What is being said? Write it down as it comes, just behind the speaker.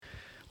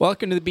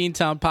Welcome to the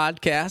Beantown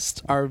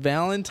Podcast, our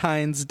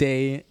Valentine's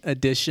Day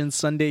edition,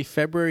 Sunday,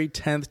 February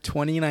 10th,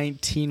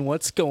 2019.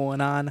 What's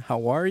going on?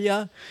 How are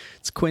ya?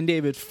 It's Quinn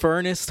David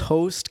Furness,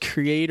 host,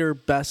 creator,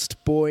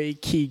 best boy,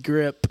 key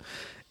grip,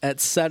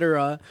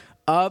 etc.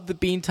 of the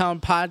Beantown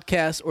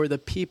Podcast, or the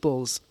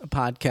People's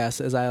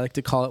Podcast, as I like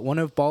to call it, one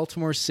of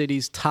Baltimore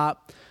City's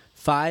top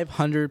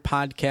 500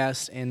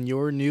 podcasts and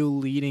your new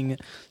leading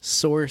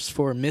source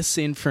for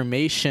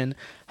misinformation.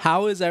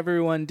 How is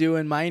everyone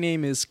doing? My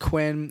name is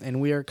Quinn, and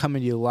we are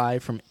coming to you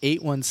live from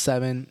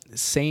 817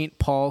 St.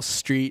 Paul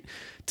Street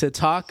to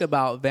talk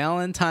about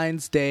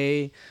Valentine's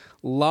Day,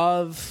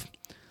 love,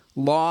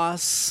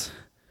 loss,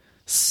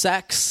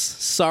 sex,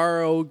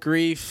 sorrow,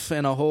 grief,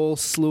 and a whole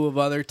slew of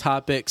other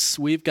topics.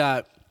 We've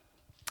got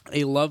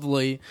a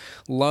lovely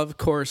love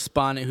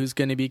correspondent who's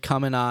going to be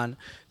coming on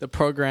the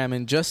program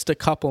in just a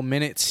couple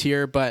minutes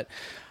here, but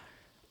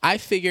I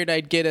figured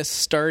I'd get us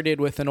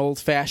started with an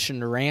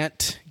old-fashioned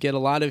rant, get a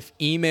lot of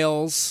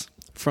emails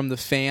from the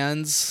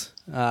fans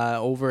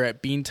over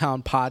at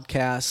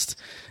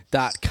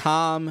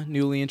beantownpodcast.com,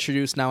 newly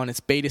introduced now in its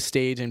beta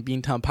stage, and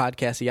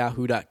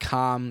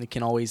beantownpodcast@yahoo.com. You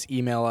can always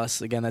email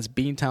us. Again, that's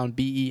beantown,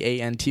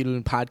 B-E-A-N-T,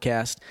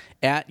 podcast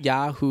at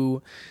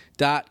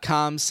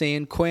yahoo.com,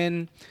 saying,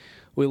 Quinn,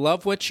 we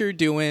love what you're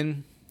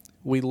doing.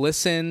 We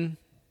listen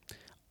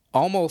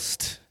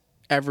almost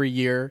every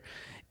year,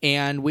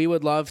 and we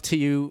would love to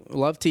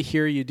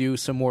hear you do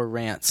some more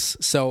rants.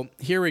 So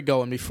here we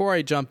go. And before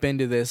I jump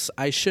into this,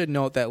 I should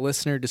note that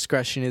listener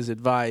discretion is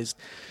advised.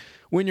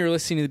 When you're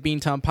listening to the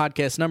Beantown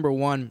Podcast, number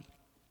one,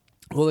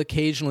 we'll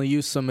occasionally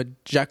use some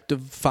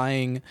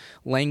objectifying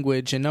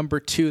language, and number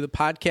two, the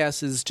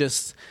podcast is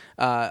just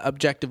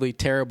objectively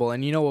terrible.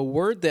 And you know, a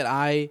word that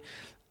I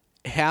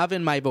have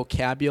in my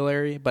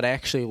vocabulary, but I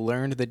actually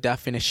learned the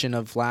definition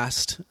of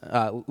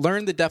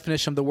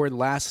the word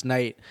last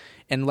night.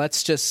 And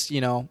let's just,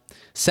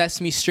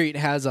 Sesame Street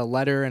has a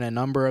letter and a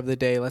number of the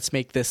day. Let's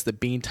make this the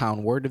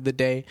Beantown word of the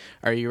day.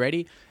 Are you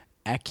ready?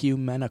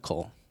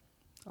 Ecumenical.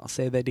 I'll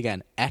say that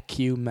again.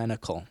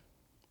 Ecumenical.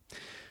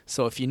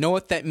 So if you know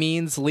what that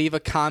means, leave a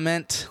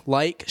comment,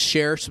 like,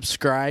 share,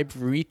 subscribe,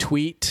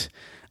 retweet.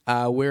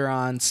 We're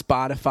on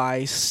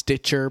Spotify,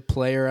 Stitcher,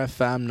 Player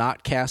FM,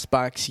 not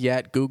CastBox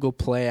yet, Google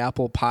Play,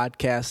 Apple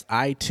Podcasts,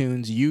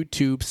 iTunes,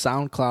 YouTube,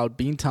 SoundCloud,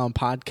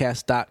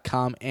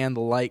 BeantownPodcast.com, and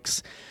the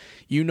likes.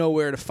 You know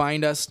where to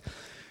find us.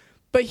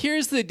 But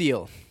here's the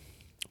deal.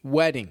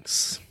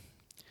 Weddings.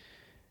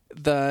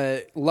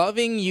 The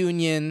loving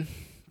union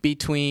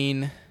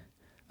between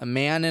a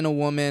man and a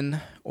woman,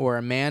 or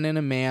a man and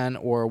a man,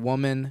 or a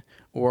woman,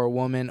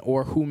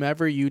 or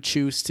whomever you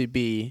choose to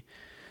be.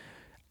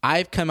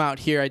 I've come out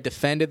here, I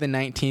defended the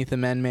 19th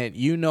Amendment.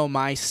 You know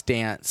my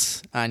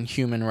stance on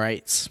human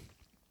rights.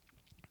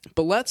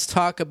 But let's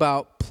talk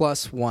about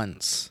plus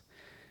ones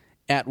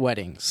at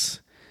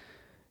weddings.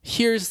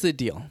 Here's the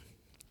deal.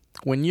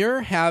 When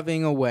you're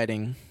having a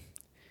wedding,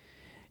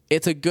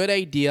 it's a good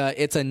idea.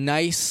 It's a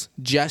nice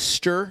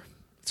gesture.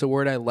 It's a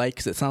word I like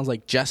because it sounds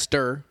like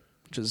jester,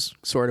 which is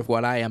sort of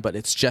what I am, but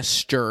it's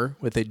gesture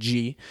with a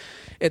G.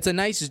 It's a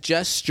nice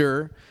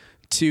gesture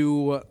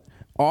to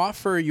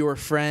offer your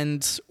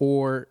friends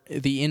or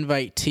the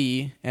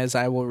invitee, as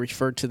I will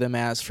refer to them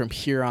as from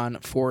here on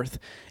forth,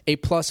 a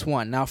plus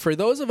one. Now, for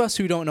those of us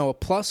who don't know, a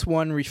plus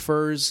one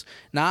refers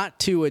not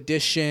to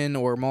addition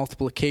or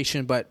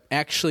multiplication, but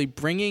actually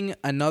bringing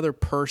another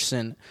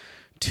person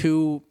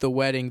to the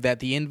wedding that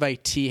the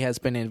invitee has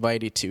been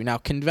invited to. Now,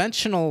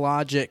 conventional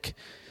logic,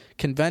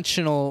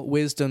 conventional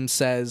wisdom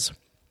says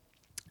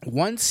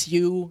once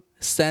you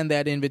send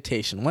that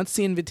invitation, once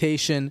the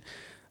invitation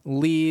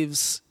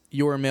leaves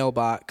your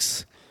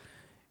mailbox,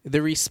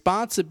 the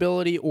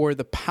responsibility or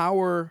the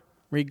power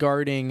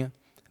regarding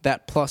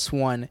that plus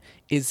one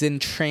is then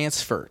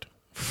transferred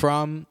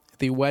from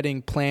the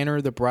wedding planner,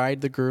 the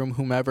bride, the groom,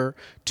 whomever,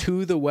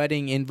 to the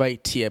wedding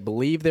invitee. I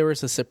believe there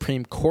was a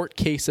Supreme Court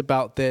case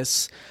about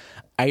this.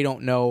 I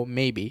don't know,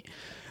 maybe.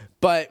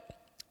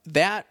 But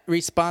that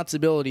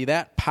responsibility,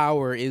 that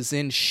power is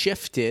then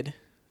shifted.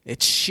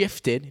 It's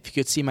shifted. If you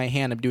could see my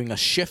hand, I'm doing a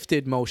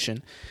shifted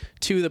motion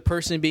to the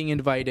person being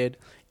invited.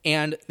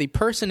 And the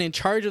person in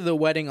charge of the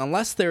wedding,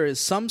 unless there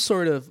is some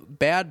sort of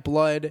bad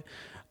blood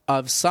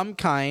of some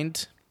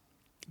kind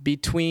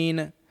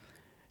between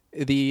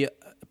the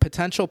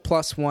potential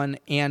plus one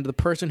and the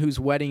person whose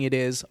wedding it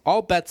is,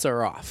 all bets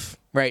are off,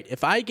 right?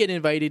 If I get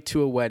invited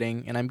to a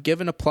wedding and I'm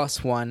given a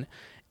plus one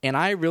and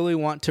I really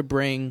want to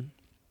bring,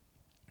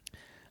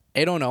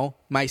 I don't know,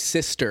 my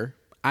sister,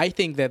 I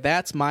think that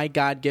that's my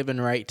God-given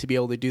right to be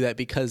able to do that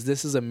because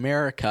this is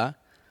America.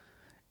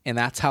 And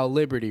that's how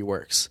liberty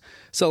works.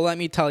 So let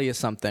me tell you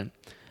something.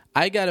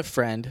 I got a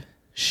friend.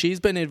 She's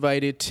been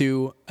invited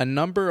to a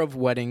number of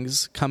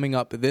weddings coming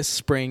up this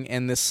spring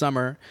and this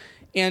summer.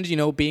 And,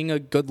 being a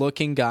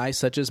good-looking guy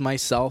such as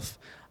myself,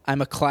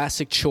 I'm a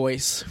classic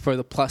choice for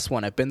the plus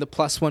one. I've been the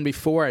plus one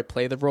before. I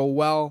play the role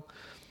well.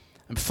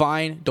 I'm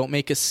fine. Don't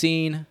make a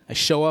scene. I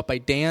show up. I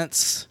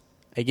dance.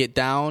 I get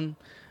down.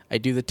 I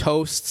do the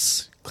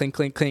toasts. Clink,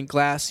 clink, clink,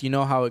 glass. You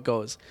know how it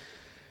goes.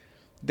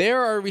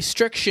 There are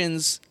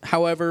restrictions,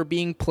 however,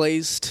 being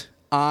placed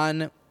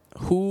on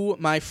who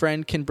my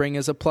friend can bring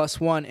as a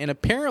 +1. And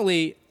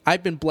apparently,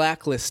 I've been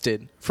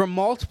blacklisted from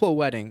multiple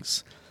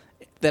weddings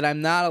that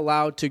I'm not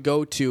allowed to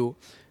go to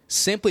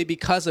simply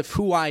because of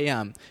who I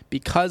am,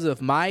 because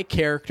of my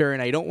character.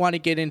 And I don't want to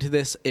get into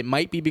this. It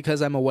might be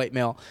because I'm a white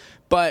male.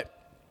 But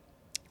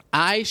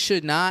I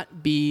should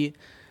not be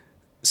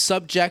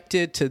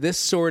subjected to this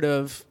sort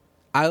of,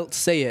 I'll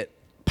say it,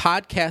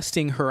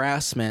 podcasting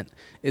harassment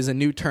is a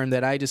new term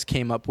that I just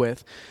came up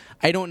with.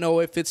 I don't know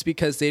if it's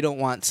because they don't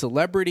want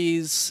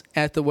celebrities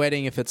at the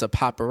wedding, if it's a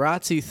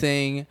paparazzi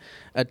thing,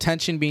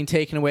 attention being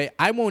taken away.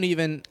 I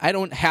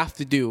don't have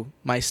to do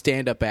my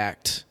stand-up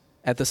act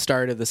at the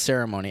start of the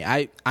ceremony.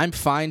 I'm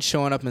fine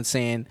showing up and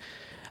saying,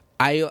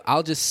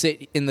 I'll just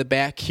sit in the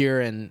back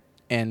here and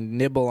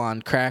nibble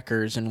on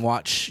crackers and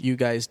watch you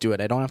guys do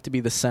it. I don't have to be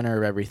the center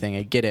of everything.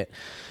 I get it.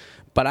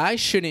 But I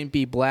shouldn't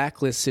be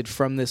blacklisted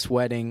from this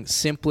wedding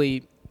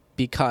simply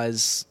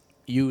because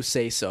you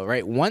say so,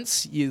 right?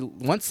 Once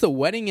the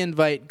wedding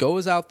invite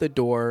goes out the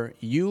door,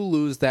 you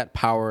lose that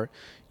power,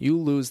 you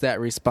lose that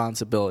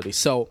responsibility.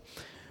 So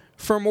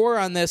for more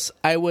on this,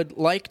 I would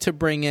like to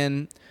bring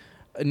in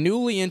a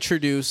newly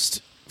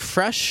introduced,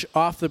 fresh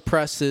off the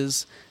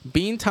presses,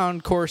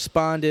 Beantown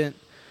correspondent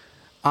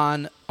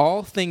on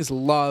all things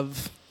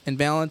love and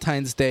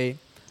Valentine's Day,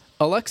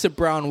 Alexa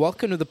Brown.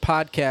 Welcome to the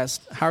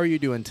podcast. How are you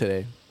doing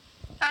today?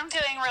 I'm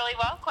doing really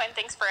well, Quinn.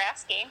 Thanks for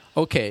asking.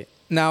 Okay.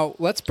 Now,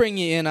 let's bring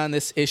you in on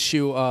this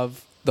issue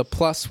of the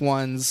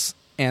 +1s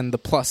and the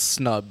plus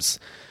snubs.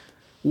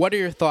 What are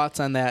your thoughts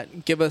on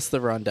that? Give us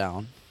the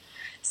rundown.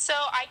 So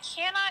I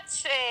cannot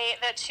say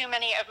that too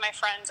many of my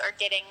friends are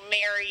getting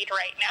married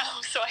right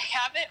now, so I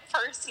haven't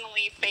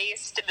personally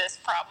faced this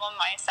problem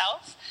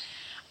myself.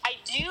 I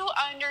do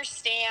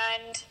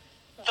understand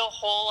the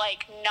whole,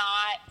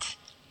 not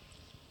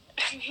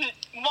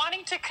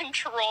wanting to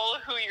control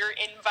who your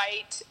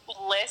invite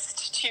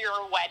list to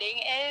your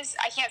wedding is.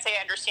 I can't say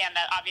I understand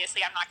that.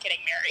 Obviously, I'm not getting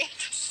married,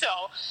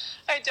 so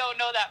I don't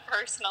know that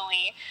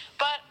personally.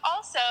 But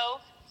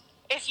also,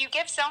 if you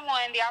give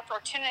someone the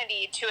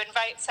opportunity to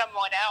invite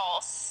someone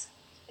else,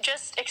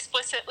 just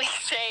explicitly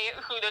say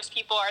who those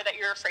people are that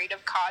you're afraid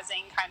of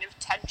causing kind of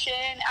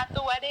tension at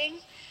the wedding,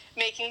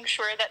 making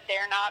sure that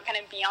they're not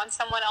going to be on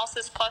someone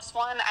else's +1.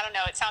 I don't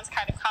know, it sounds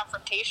kind of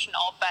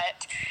confrontational,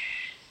 but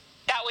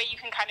that way you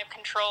can kind of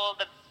control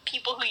the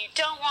people who you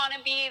don't want to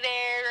be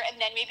there,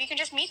 and then maybe you can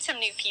just meet some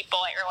new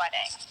people at your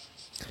wedding.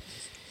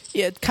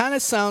 Yeah, it kind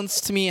of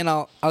sounds to me, and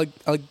I'll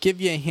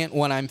give you a hint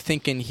what I'm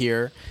thinking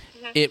here.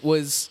 Mm-hmm. It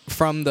was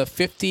from the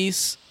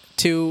 50s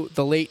to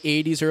the late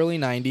 80s, early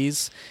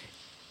 90s.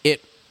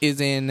 It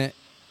is in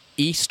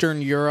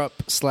Eastern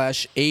Europe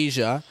 /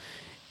 Asia.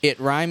 It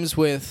rhymes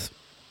with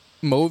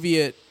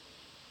Soviet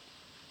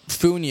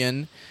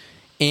Union,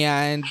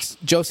 and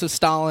Joseph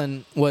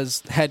Stalin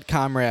was head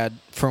comrade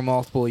for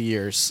multiple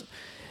years.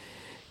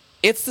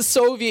 It's the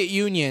Soviet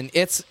Union.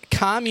 It's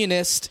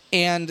communist,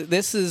 and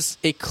this is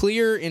a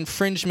clear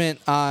infringement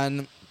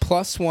on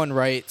 +1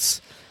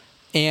 rights.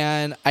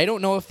 And I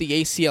don't know if the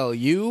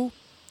ACLU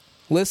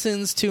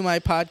listens to my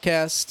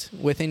podcast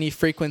with any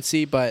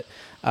frequency, but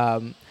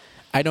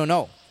I don't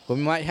know. We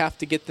might have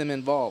to get them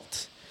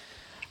involved.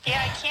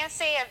 Yeah, I can't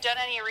say I've done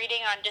any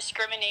reading on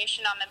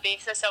discrimination on the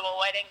basis of a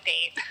wedding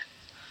date.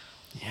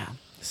 Yeah,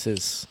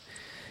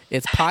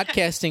 it's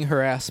podcasting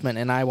harassment,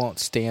 and I won't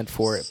stand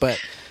for it. But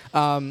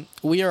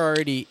we are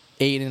already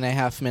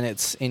 8.5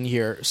 minutes in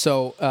here.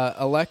 So,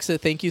 Alexa,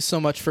 thank you so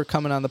much for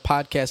coming on the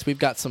podcast. We've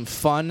got some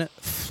fun,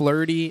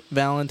 flirty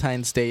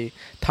Valentine's Day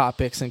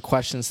topics and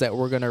questions that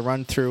we're going to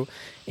run through.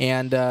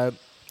 And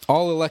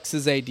all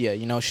Alexa's idea.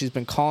 You know, she's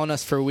been calling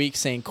us for weeks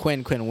saying,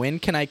 Quinn, when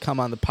can I come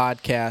on the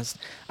podcast?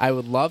 I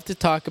would love to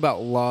talk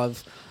about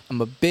love.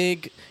 I'm a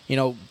big,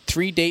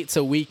 3 dates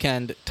a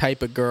weekend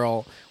type of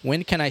girl.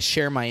 When can I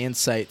share my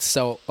insights?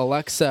 So,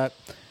 Alexa,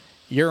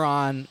 you're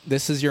on.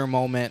 This is your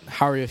moment.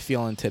 How are you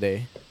feeling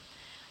today?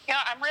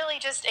 I'm really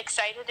just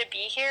excited to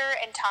be here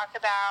and talk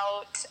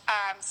about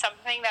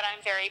something that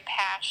I'm very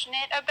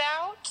passionate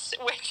about,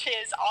 which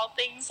is all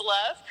things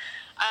love.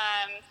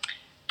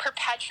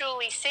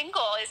 Perpetually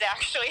single is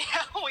actually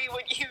how we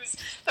would use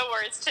the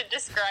words to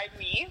describe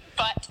me,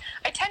 but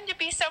I tend to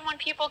be someone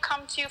people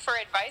come to for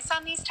advice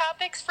on these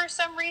topics for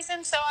some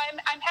reason, so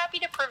I'm happy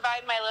to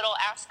provide my little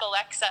Ask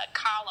Alexa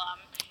column,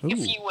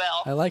 if you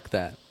will. I like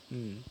that.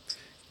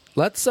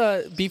 Let's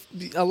a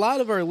lot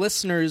of our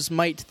listeners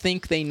might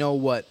think they know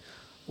what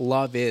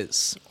love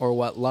is or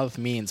what love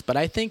means, but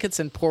I think it's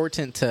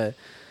important to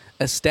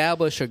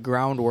establish a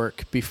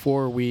groundwork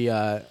before we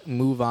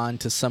move on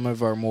to some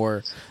of our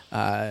more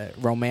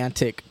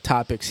romantic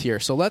topics here.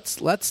 So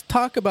let's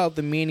talk about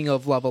the meaning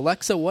of love.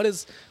 Alexa, what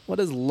does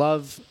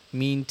love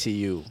mean to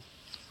you?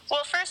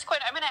 Well, first,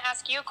 Quinn, I'm going to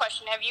ask you a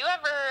question. Have you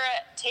ever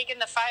taken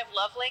the 5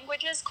 love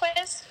languages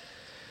quiz?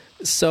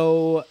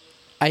 So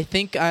I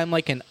think I'm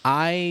like an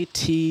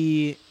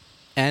ITNF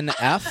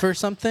or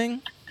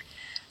something.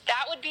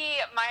 That would be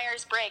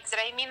Myers-Briggs, and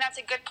I mean that's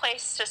a good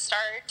place to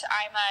start.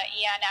 I'm a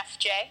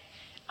ENFJ.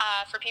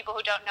 For people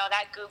who don't know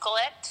that, Google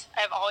it.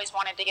 I've always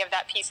wanted to give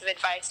that piece of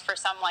advice for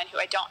someone who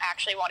I don't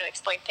actually want to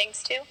explain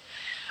things to.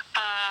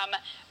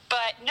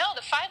 But no,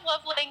 the 5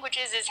 love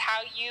languages is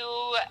how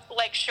you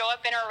like show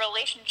up in a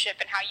relationship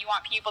and how you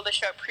want people to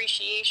show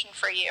appreciation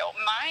for you.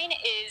 Mine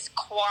is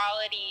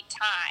quality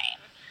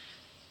time.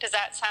 Does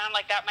that sound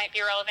like that might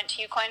be relevant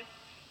to you, Quinn?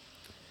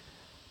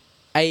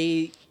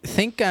 I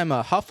think I'm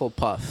a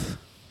Hufflepuff.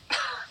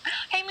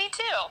 Hey, me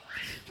too.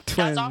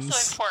 Twins. That's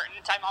also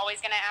important. I'm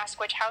always going to ask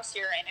which house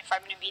you're in. If I'm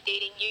going to be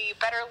dating you, you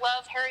better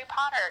love Harry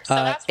Potter. So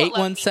that's what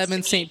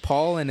 817 St.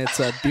 Paul, and it's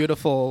a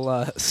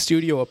beautiful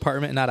studio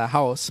apartment, not a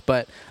house.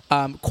 But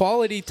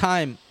quality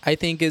time, I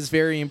think, is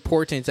very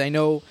important. I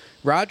know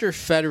Roger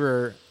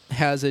Federer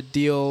has a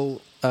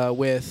deal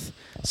with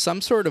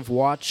some sort of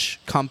watch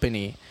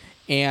company,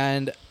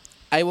 and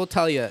I will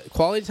tell you,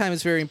 quality time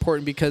is very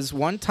important because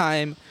one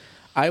time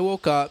I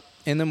woke up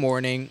in the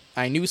morning,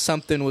 I knew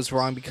something was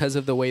wrong because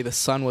of the way the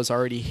sun was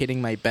already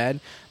hitting my bed.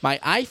 My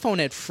iPhone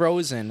had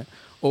frozen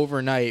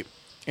overnight,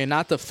 and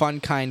not the fun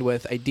kind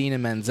with Idina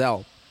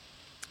Menzel.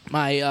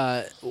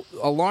 My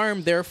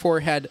alarm,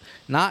 therefore, had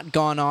not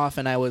gone off,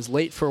 and I was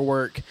late for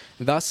work,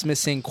 thus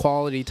missing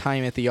quality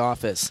time at the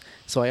office.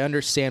 So I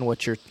understand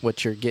what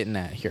you're getting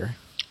at here.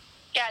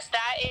 Yes,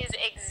 that is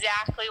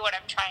exactly what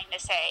I'm trying to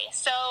say.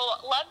 So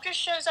love just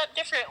shows up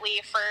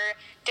differently for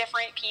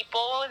different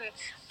people, and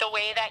the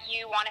way that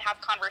you want to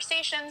have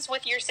conversations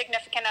with your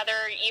significant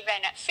other, even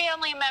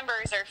family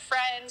members or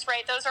friends,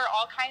 right? Those are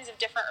all kinds of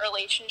different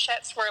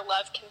relationships where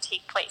love can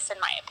take place, in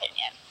my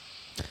opinion.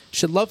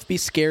 Should love be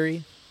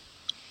scary?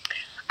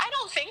 I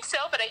don't think so,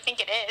 but I think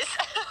it is.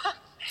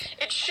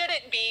 It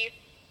shouldn't be,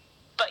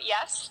 but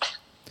yes.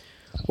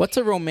 What's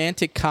a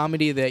romantic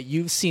comedy that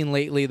you've seen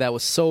lately that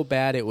was so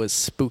bad it was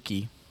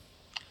spooky?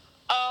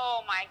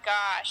 Oh my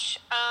gosh.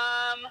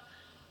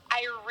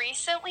 I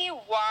recently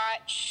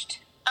watched,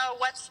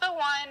 what's the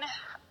one?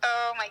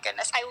 Oh my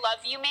goodness. I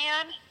Love You,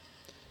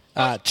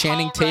 Man.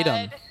 Channing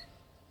Tatum.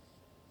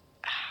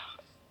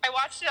 I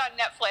watched it on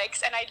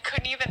Netflix and I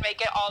couldn't even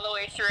make it all the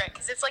way through it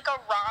because it's like a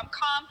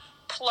rom-com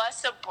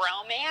plus a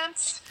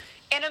bromance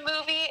in a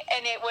movie,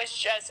 and it was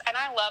just, and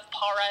I love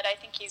Paul Rudd, I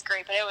think he's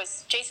great, but it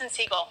was Jason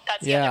Segel,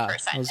 that's the other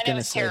person, and it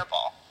was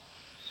terrible.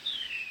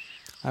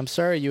 I'm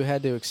sorry you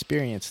had to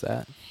experience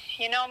that.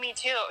 You know, me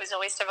too, it was a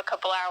waste of a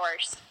couple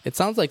hours. It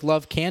sounds like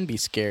love can be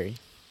scary.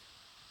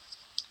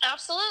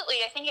 Absolutely,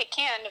 I think it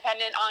can,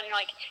 depending on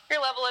like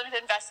your level of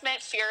investment,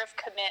 fear of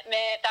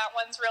commitment, that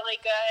one's really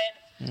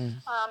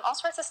good, all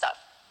sorts of stuff.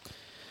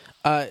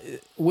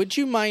 Would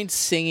you mind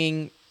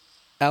singing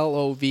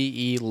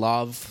L-O-V-E,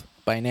 Love,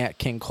 by Nat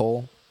King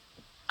Cole?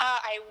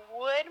 I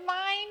would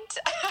mind.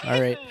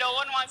 All right. No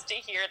one wants to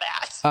hear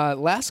that.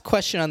 Last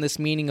question on this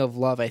meaning of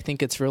love. I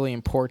think it's really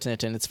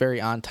important and it's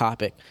very on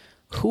topic.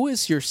 Who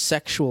is your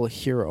sexual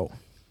hero?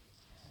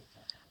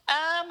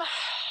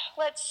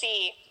 Let's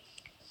see.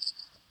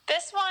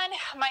 This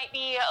one might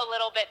be a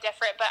little bit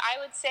different, but I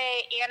would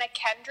say Anna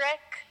Kendrick.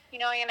 You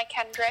know Anna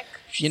Kendrick?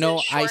 She's a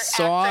short I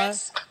saw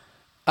actress.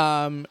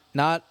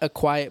 Not A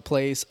Quiet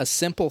Place, A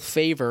Simple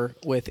Favor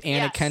with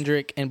Anna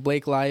Kendrick and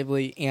Blake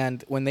Lively,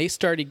 and when they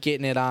started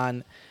getting it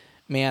on,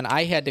 man,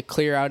 I had to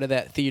clear out of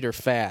that theater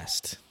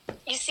fast.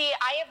 You see,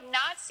 I have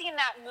not seen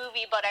that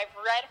movie, but I've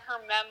read her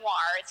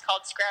memoir. It's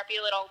called Scrappy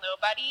Little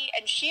Nobody,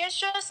 and she is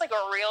just like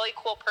a really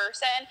cool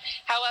person.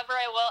 However,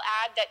 I will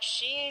add that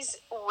she's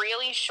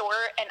really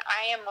short, and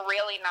I am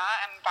really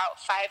not. I'm about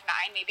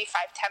 5'9", maybe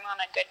 5'10" on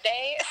a good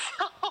day.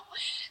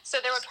 So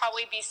there would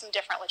probably be some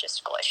different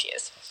logistical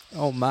issues.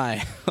 Oh,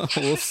 my.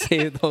 We'll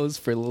save those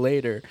for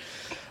later.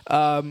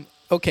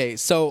 Okay,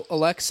 so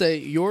Alexa,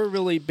 you're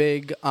really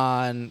big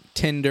on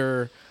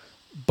Tinder,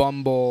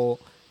 Bumble,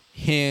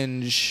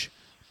 Hinge,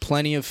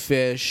 Plenty of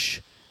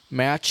Fish,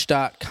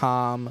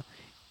 Match.com,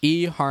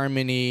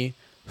 eHarmony,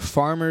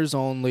 Farmers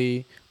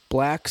Only,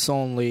 Blacks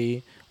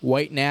Only,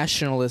 White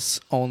Nationalists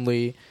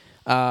Only.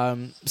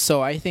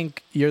 So I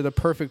think you're the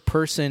perfect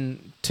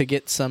person to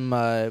get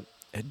some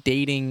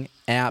dating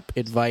app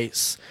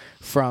advice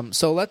from.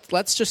 So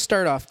let's just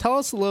start off. Tell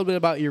us a little bit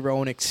about your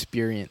own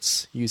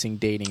experience using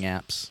dating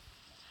apps.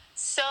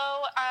 So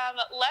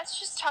let's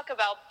just talk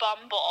about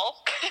Bumble,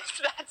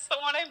 because that's the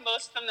one I'm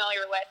most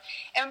familiar with.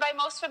 And by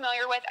most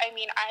familiar with, I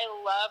mean I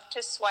love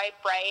to swipe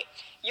right.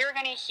 You're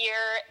going to hear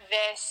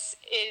this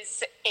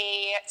is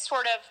a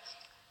sort of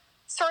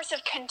source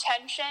of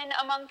contention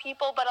among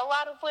people, but a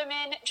lot of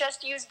women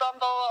just use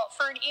Bumble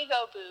for an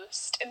ego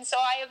boost. And so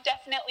I have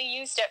definitely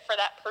used it for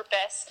that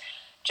purpose,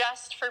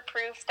 just for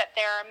proof that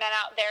there are men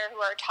out there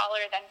who are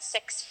taller than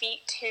 6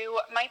 feet who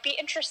might be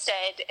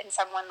interested in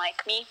someone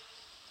like me.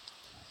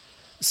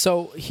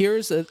 So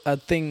here's a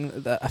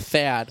thing, a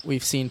fad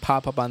we've seen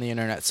pop up on the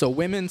internet. So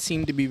women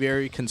seem to be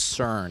very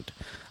concerned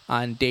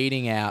on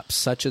dating apps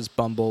such as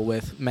Bumble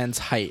with men's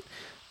height.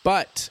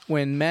 But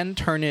when men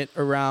turn it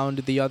around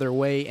the other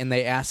way and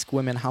they ask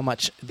women how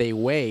much they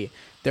weigh,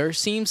 there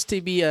seems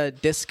to be a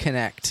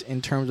disconnect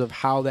in terms of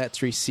how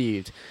that's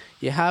received.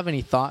 You have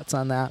any thoughts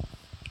on that?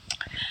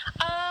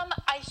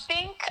 I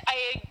think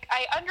I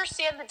I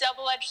understand the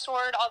double-edged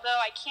sword, although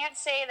I can't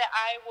say that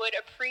I would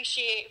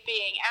appreciate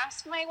being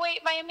asked my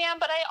weight by a man,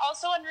 but I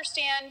also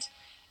understand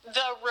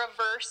the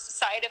reverse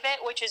side of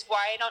it, which is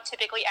why I don't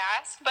typically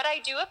ask. But I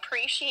do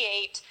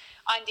appreciate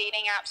on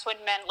dating apps when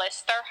men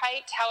list their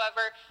height.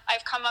 However,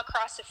 I've come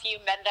across a few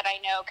men that I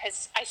know,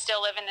 because I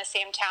still live in the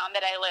same town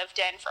that I lived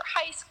in for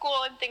high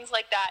school and things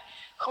like that,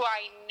 who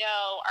I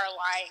know are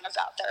lying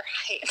about their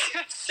height.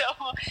 So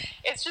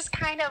it's just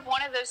kind of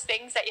one of those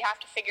things that you have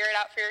to figure it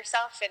out for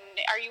yourself. And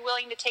are you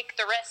willing to take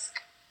the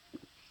risk?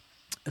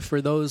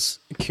 For those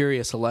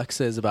curious,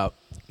 Alexa is about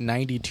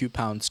 92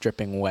 pounds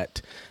dripping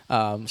wet.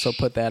 So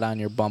put that on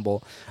your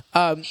Bumble.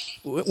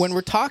 When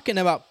we're talking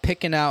about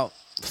picking out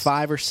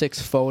 5 or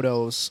 6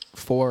 photos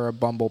for our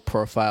Bumble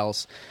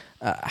profiles,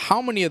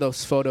 how many of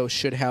those photos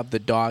should have the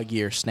dog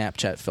ear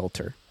Snapchat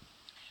filter?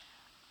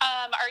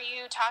 Are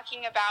you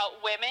talking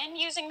about women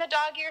using the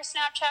dog ear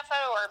Snapchat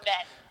photo or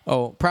men?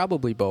 Oh,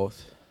 probably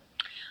both.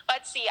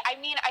 Let's see. I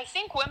mean, I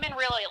think women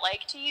really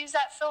like to use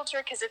that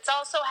filter because it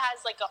also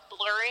has like a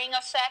blurring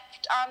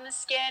effect on the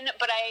skin,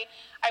 but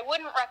I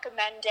wouldn't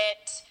recommend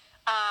it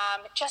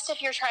just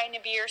if you're trying to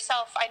be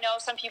yourself. I know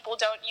some people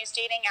don't use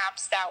dating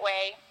apps that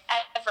way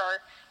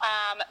ever,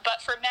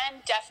 but for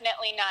men,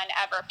 definitely none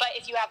ever. But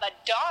if you have a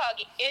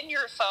dog in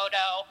your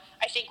photo,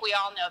 I think we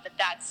all know that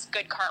that's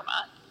good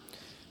karma.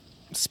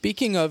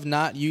 Speaking of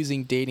not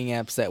using dating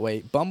apps that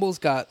way, Bumble's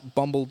got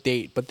Bumble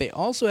Date, but they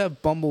also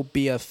have Bumble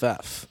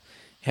BFF.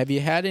 Have you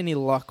had any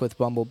luck with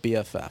Bumble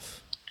BFF?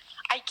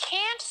 I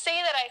can't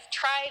say that I've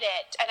tried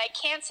it, and I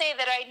can't say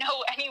that I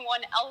know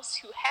anyone else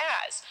who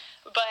has,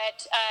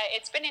 but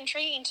it's been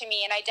intriguing to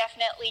me, and I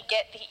definitely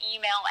get the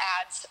email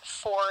ads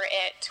for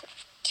it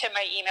to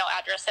my email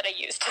address that I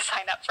use to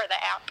sign up for the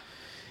app.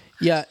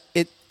 Yeah,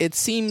 it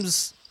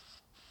seems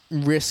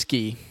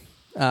risky.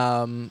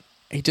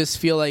 I just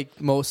feel like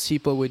most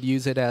people would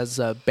use it as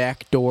a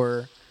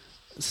backdoor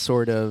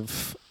sort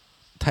of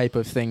type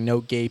of thing.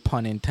 No gay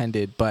pun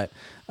intended, but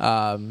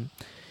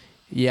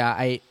yeah,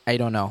 I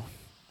don't know.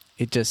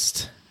 It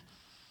just,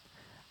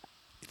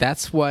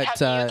 that's what.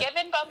 Have you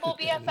given Bumble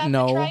BFF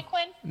no, a try,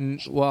 Quinn?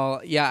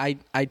 Well, yeah,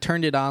 I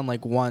turned it on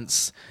like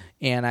once,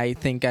 and I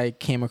think I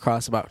came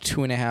across about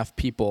 2.5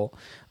 people,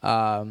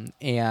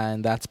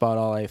 and that's about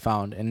all I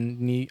found.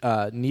 And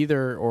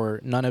neither or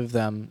none of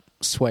them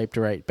swiped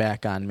right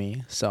back on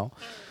me. So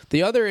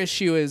the other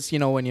issue is,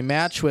 when you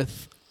match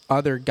with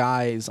other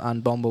guys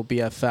on Bumble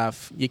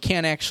BFF, you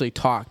can't actually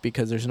talk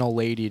because there's no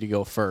lady to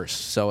go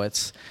first. So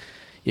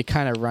you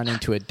kind of run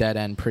into a dead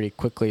end pretty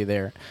quickly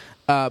there.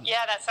 Yeah,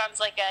 that sounds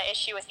like an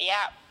issue with the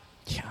app.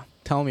 Yeah,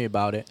 tell me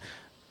about it.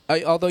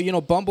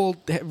 Although, Bumble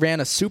ran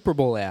a Super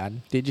Bowl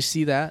ad. Did you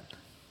see that?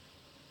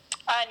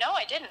 No,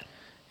 I didn't.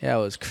 Yeah,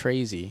 it was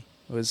crazy.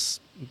 It was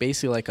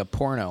basically like a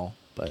porno,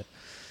 but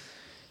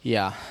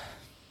yeah.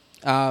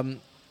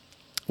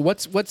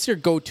 What's your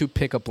go-to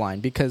pickup line?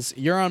 Because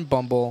you're on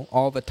Bumble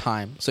all the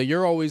time, so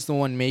you're always the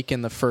one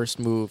making the first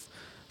move.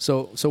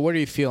 So what are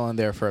you feeling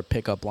there for a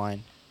pickup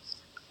line?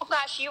 Oh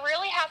gosh, you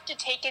really have to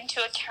take into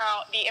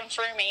account the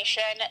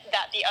information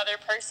that the other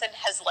person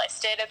has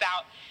listed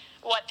about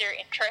what they're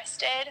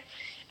interested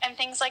and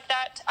things like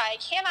that. I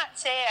cannot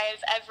say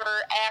I've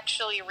ever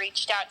actually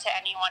reached out to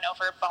anyone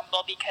over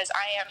Bumble because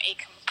I am a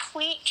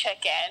complete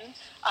chicken,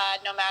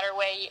 no matter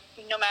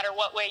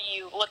what way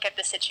you look at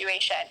the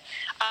situation.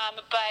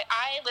 But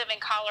I live in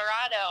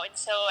Colorado, and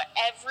so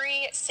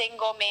every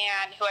single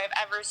man who I've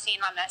ever seen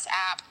on this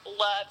app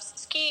loves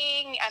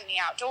skiing and the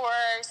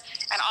outdoors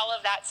and all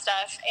of that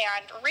stuff.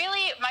 And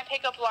really, my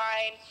pickup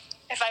line,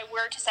 if I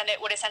were to send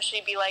it, would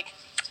essentially be like,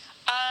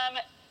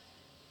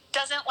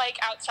 doesn't like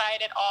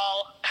outside at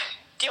all.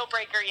 Deal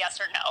breaker, yes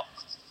or no?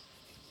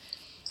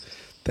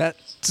 That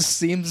just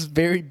seems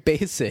very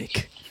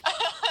basic.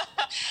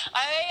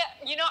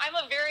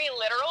 I'm a very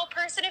literal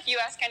person. If you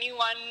ask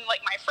anyone,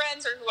 like my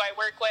friends or who I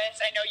work with,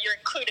 I know you're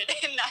included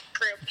in that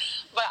group.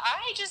 But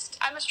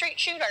I'm a straight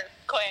shooter,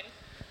 Quinn.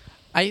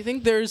 I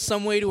think there's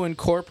some way to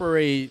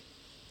incorporate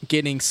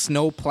getting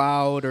snow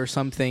plowed or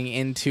something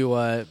into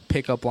a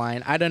pickup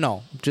line. I don't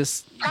know.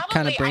 Just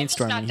kind of brainstorming I'm just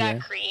not here.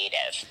 That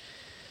creative.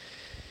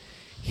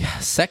 Yeah,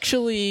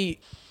 sexually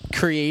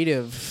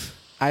creative,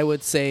 I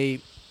would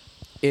say,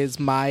 is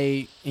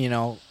my,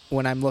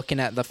 when I'm looking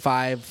at the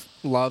 5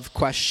 love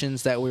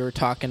questions that we were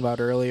talking about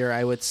earlier,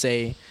 I would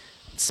say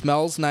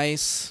smells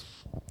nice,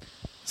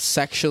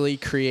 sexually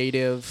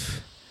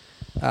creative,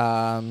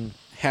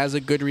 has a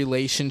good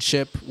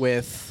relationship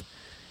with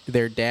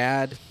their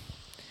dad,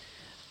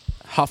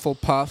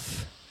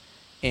 Hufflepuff,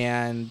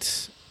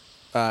 and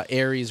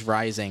Aries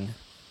rising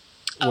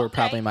were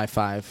probably my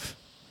 5.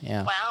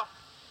 Yeah. Wow.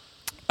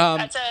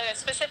 That's a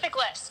specific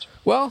list.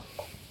 Well,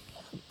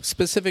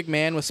 specific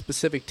man with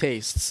specific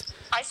tastes.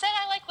 I said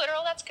I like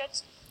literal. That's good.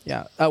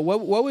 Yeah.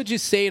 What would you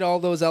say to all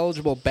those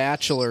eligible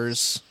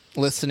bachelors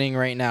listening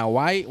right now?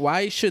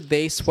 Why should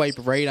they swipe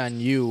right on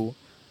you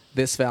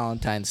this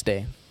Valentine's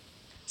Day?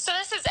 So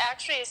this is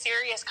actually a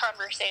serious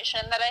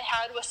conversation that I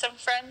had with some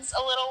friends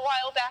a little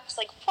while back. It's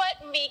like,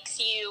 what makes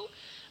you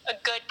a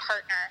good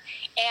partner?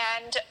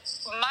 And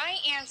my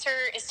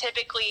answer is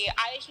typically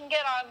I can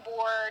get on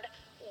board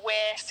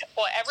with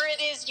whatever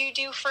it is you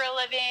do for a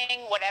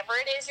living, whatever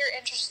it is you're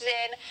interested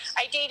in.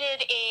 I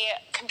dated a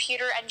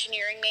computer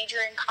engineering major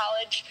in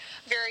college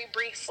very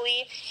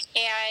briefly,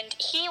 and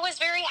he was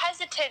very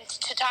hesitant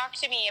to talk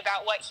to me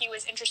about what he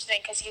was interested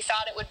in because he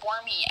thought it would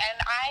bore me.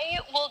 And I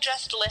will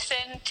just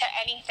listen to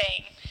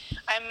anything.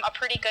 I'm a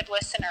pretty good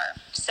listener,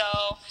 so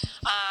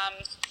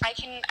I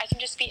can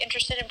just be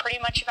interested in pretty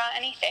much about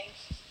anything.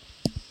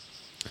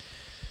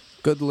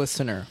 Good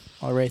listener.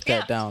 I'll write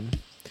that down.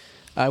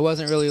 I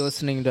wasn't really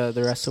listening to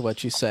the rest of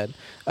what you said.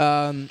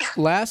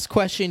 Last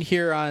question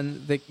here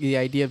on the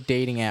idea of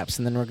dating apps,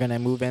 and then we're going to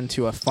move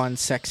into a fun,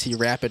 sexy,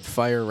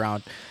 rapid-fire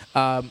round.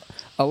 A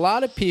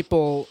lot of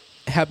people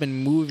have been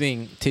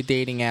moving to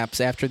dating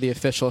apps after the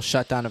official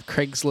shutdown of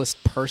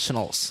Craigslist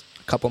Personals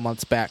a couple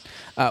months back.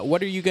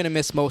 What are you going to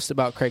miss most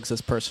about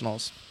Craigslist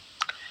Personals?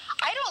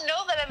 I don't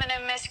know that I'm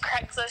going to miss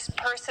Craigslist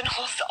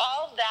Personals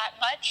all that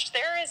much.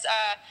 There is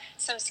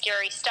some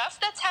scary stuff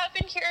that's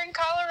happened here in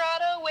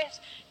Colorado with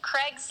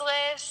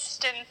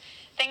Craigslist and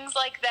things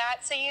like that.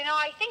 So,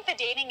 I think the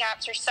dating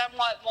apps are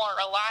somewhat more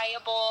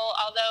reliable.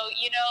 Although,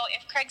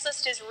 if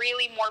Craigslist is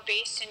really more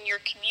based in your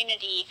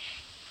community,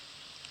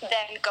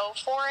 then go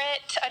for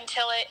it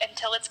until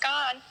it's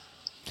gone.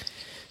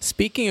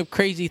 Speaking of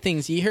crazy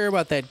things, you hear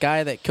about that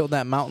guy that killed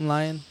that mountain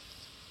lion?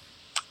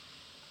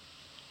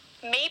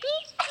 Maybe?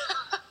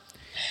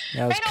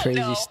 That was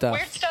crazy stuff.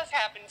 Weird stuff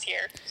happens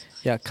here.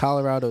 Yeah,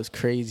 Colorado's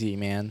crazy,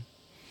 man.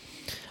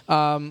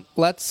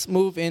 Let's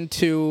move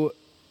into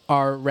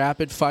our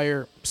rapid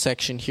fire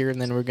section here,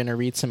 and then we're going to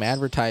read some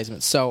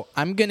advertisements. So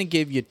I'm going to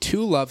give you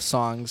 2 love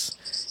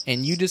songs,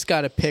 and you just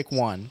got to pick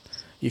one.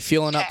 You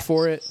feeling up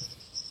for it?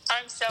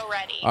 I'm so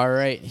ready. All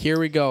right, here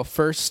we go.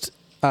 First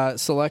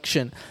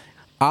selection,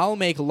 I'll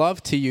Make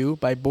Love to You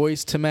by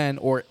Boyz II Men,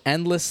 or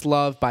Endless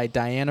Love by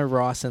Diana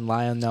Ross and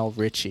Lionel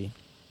Richie.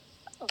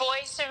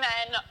 Boyz II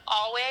Men,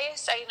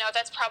 always. I know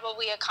that's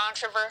probably a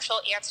controversial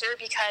answer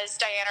because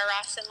Diana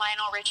Ross and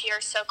Lionel Richie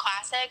are so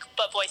classic,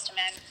 but Boyz II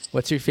Men.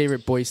 What's your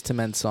favorite Boyz II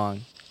Men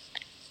song?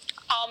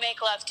 I'll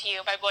Make Love to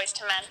You by Boyz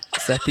II Men.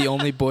 Is that the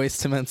only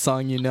Boyz II Men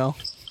song you know?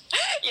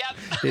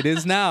 Yep. It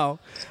is now.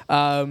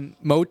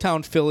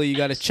 Motown Philly, you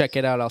got to check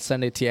it out. I'll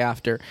send it to you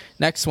after.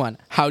 Next one,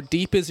 How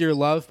Deep Is Your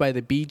Love by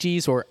the Bee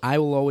Gees, or I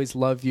Will Always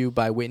Love You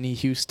by Whitney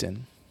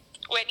Houston?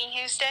 Whitney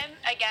Houston,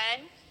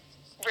 again,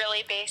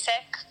 really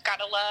basic.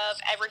 Gotta love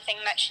everything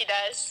that she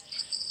does.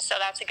 So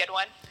that's a good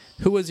one.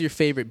 Who was your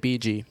favorite Bee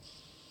Gee?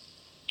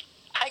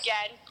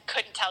 Again,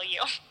 couldn't tell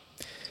you.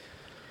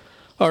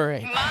 All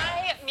right.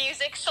 My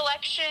music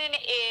selection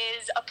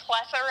is a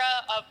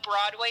plethora of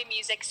Broadway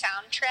music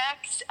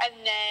soundtracks and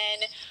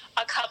then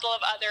a couple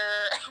of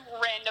other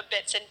random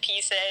bits and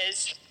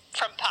pieces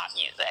from pop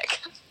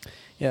music.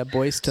 Yeah,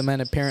 Boyz II Men,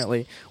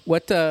 apparently.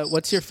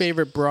 What's your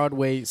favorite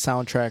Broadway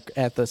soundtrack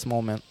at this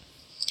moment?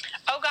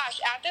 Oh, gosh.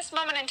 At this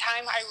moment in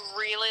time, I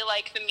really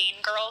like the Mean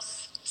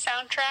Girls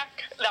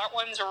soundtrack. That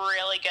one's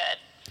really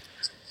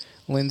good.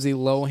 Lindsay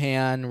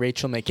Lohan,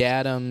 Rachel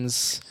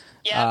McAdams,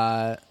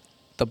 Yep.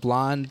 the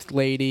blonde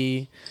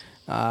lady,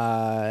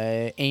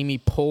 Amy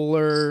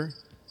Poehler.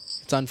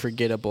 It's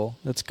unforgettable.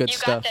 That's good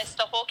stuff. You got this,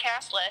 the whole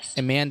cast list.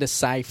 Amanda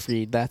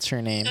Seyfried, that's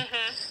her name.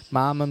 Mm-hmm.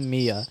 Mamma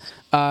Mia.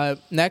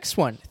 Next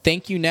one,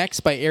 Thank You Next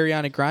by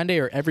Ariana Grande,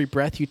 or Every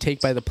Breath You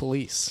Take by The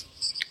Police?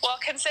 Well,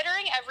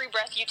 considering Every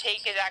Breath You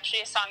Take is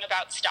actually a song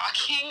about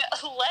stalking,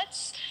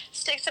 let's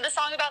stick to the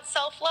song about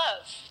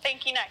self-love.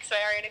 Thank You Next by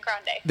Ariana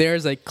Grande.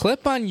 There's a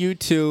clip on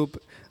YouTube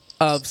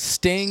of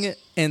Sting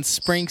and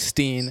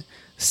Springsteen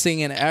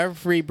singing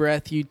Every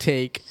Breath You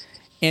Take,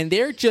 and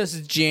they're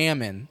just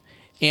jamming,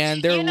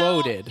 and they're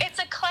loaded. It's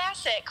a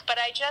classic, but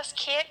I just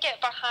can't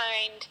get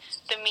behind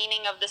the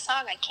meaning of the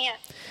song. I can't.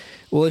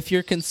 Well, if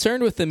you're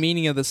concerned with the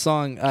meaning of the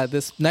song,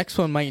 this next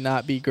one might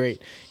not be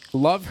great.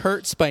 Love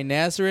Hurts by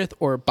Nazareth,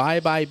 or Bye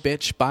Bye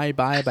Bitch Bye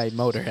Bye by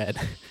Motorhead?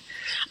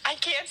 I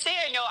can't say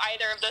I know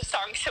either of those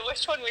songs, so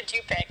which one would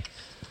you pick?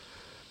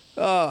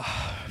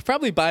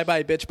 Probably Bye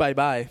Bye Bitch Bye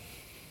Bye.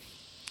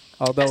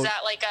 Although, is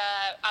that like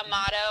a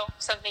motto,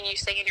 something you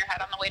sing in your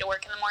head on the way to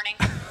work in the morning?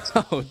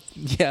 Oh,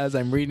 yeah, as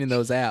I'm reading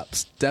those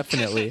apps,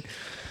 definitely.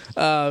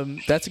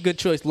 That's a good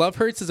choice. Love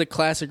Hurts is a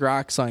classic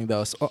rock song,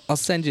 though, so I'll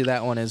send you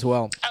that one as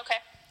well. Okay.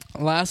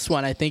 Last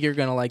one, I think you're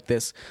going to like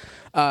this.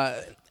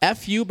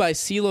 F.U. by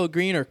CeeLo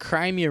Green, or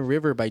Cry Me a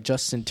River by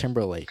Justin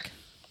Timberlake?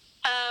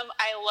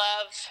 I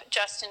love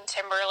Justin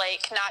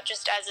Timberlake, not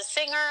just as a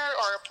singer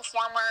or a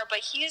performer, but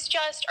he's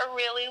just a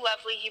really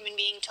lovely human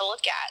being to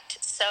look at.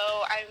 So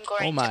I'm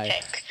going to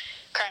pick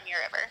Cry Me a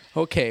River.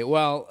 Okay,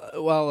 well,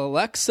 while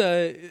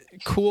Alexa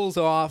cools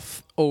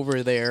off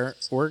over there,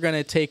 we're going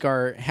to take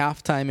our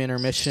halftime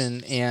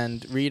intermission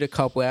and read a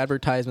couple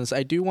advertisements.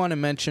 I do want to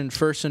mention,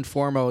 first and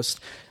foremost,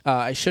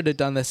 I should have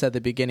done this at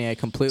the beginning. I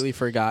completely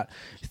forgot.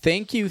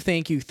 Thank you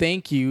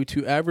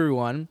to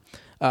everyone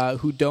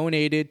who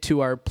donated to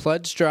our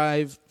Pledge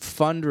Drive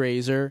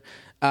fundraiser.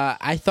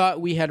 I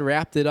thought we had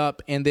wrapped it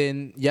up, and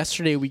then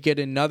yesterday we get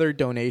another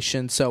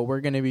donation, so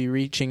we're going to be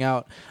reaching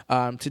out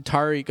to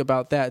Tariq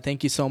about that.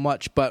 Thank you so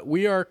much. But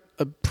we are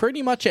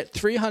pretty much at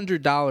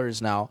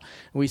 $300 now.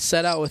 We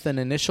set out with an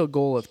initial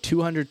goal of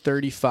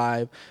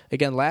 $235.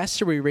 Again, last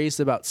year we raised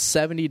about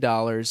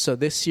 $70, so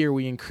this year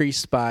we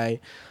increased by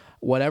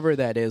whatever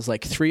that is,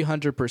 like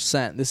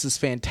 300%. This is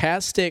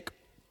fantastic.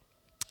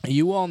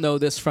 You all know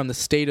this from the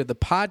state of the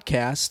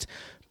podcast,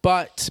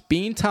 but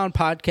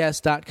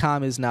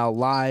BeantownPodcast.com is now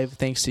live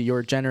thanks to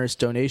your generous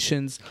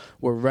donations.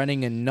 We're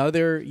running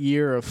another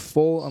year of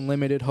full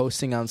unlimited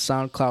hosting on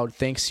SoundCloud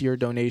thanks to your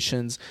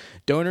donations.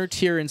 Donor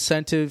tier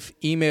incentive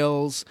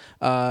emails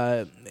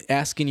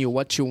asking you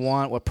what you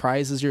want, what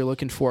prizes you're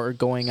looking for are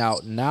going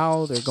out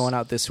now. They're going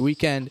out this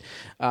weekend.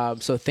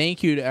 So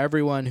thank you to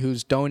everyone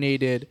who's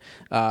donated.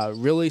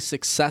 Really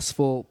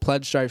successful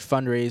Pledge Drive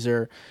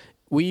fundraiser.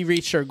 We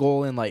reached our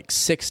goal in like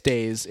 6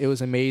 days. It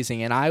was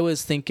amazing. And I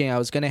was thinking I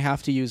was going to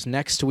have to use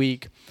next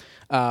week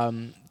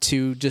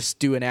to just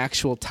do an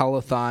actual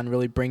telethon,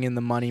 really bring in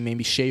the money,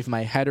 maybe shave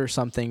my head or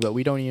something. But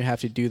we don't even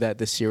have to do that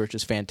this year, which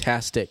is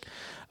fantastic.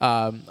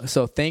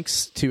 So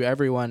thanks to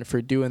everyone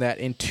for doing that.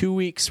 In 2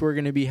 weeks, we're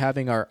going to be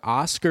having our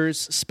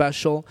Oscars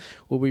special.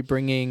 We'll be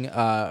bringing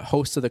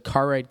host of the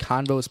Car Ride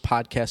Convos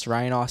podcast,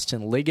 Ryan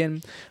Austin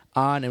Ligon,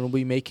 on, and we'll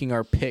be making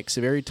our picks.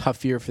 A very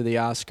tough year for the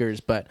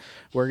Oscars, but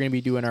we're going to be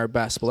doing our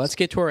best. But let's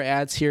get to our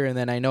ads here, and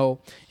then I know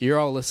you're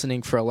all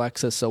listening for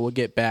Alexa, so we'll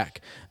get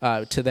back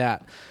to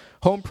that.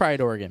 Home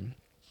Pride, Oregon.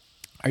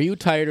 Are you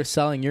tired of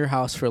selling your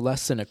house for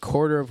less than a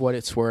quarter of what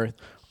it's worth,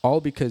 all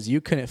because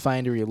you couldn't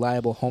find a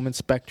reliable home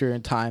inspector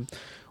in time?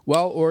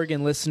 Well,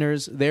 Oregon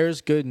listeners, there's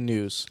good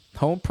news.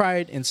 Home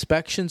Pride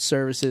Inspection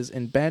Services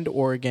in Bend,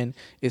 Oregon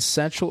is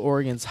Central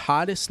Oregon's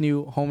hottest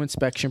new home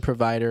inspection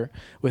provider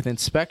with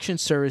inspection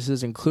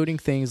services including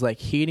things like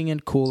heating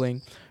and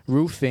cooling,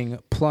 roofing,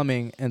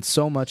 plumbing, and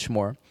so much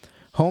more.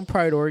 Home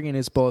Pride Oregon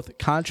is both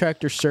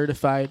contractor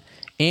certified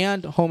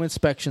and home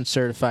inspection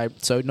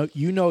certified, so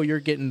you know you're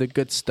getting the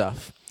good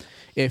stuff.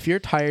 If you're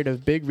tired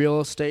of big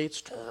real estate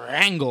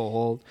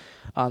stranglehold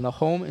on the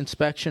home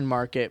inspection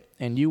market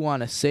and you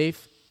want a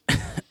safe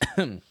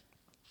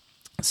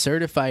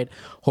certified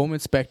home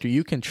inspector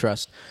you can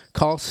trust,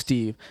 call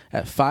Steve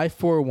at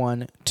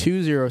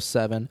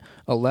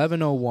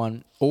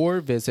 541-207-1101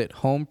 or visit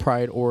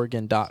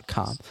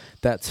homeprideoregon.com.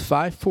 That's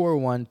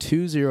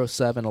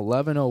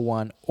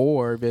 541-207-1101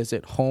 or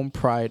visit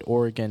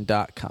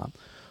homeprideoregon.com.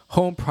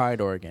 Home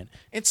Pride Oregon.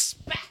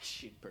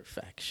 Inspection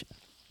perfection.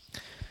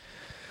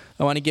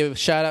 I want to give a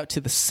shout out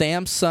to the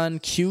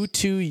Samsung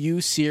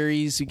Q2U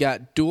series. We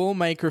got dual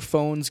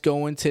microphones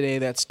going today.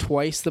 That's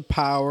twice the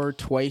power,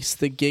 twice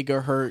the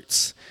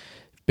gigahertz.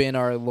 Been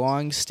our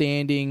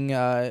long-standing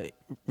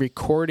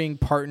recording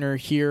partner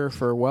here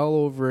for well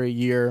over a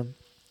year.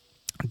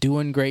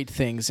 Doing great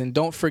things. And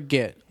don't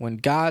forget, when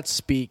God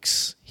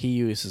speaks, he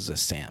uses a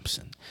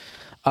Samsung.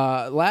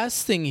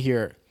 Last thing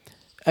here.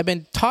 I've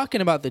been talking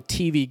about the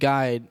TV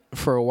guide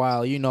for a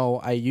while. You know,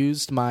 I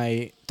used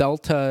my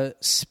Delta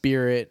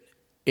Spirit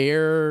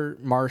Air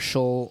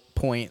Marshal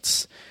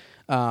points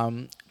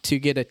to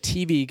get a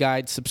TV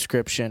guide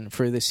subscription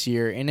for this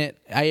year. And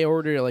I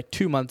ordered it like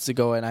 2 months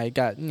ago, and I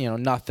got,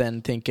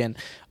 nothing, thinking,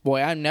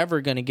 boy, I'm never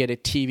going to get a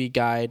TV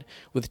guide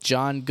with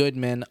John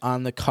Goodman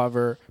on the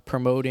cover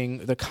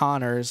promoting the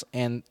Connors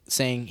and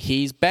saying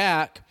he's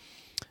back.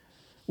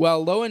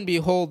 Well, lo and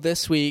behold,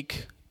 this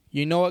week,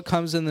 you know what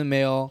comes in the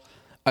mail?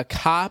 A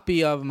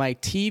copy of my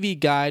TV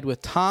guide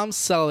with Tom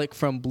Selleck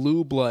from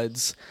Blue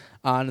Bloods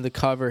on the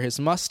cover. His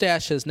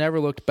mustache has never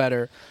looked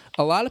better.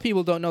 A lot of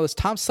people don't know this.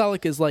 Tom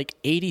Selleck is like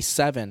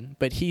 87,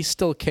 but he's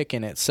still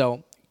kicking it.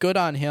 So good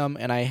on him.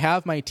 And I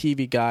have my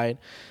TV guide.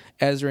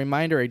 As a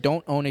reminder, I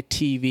don't own a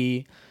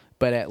TV,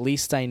 but at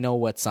least I know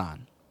what's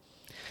on.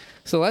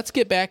 So let's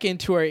get back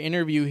into our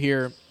interview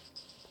here.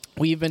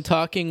 We've been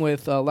talking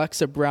with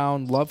Alexa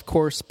Brown, love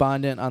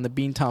correspondent on the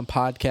Beantown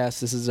podcast.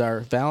 This is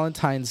our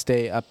Valentine's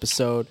Day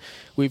episode.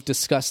 We've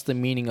discussed the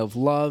meaning of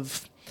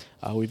love.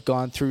 We've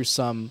gone through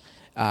some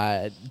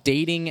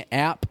dating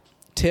app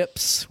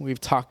tips. We've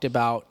talked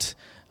about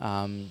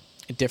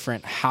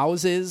different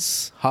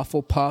houses,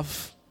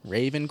 Hufflepuff,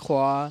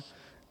 Ravenclaw,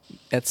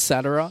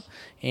 etc.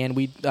 And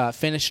we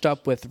finished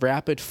up with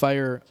rapid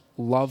fire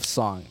love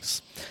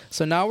songs.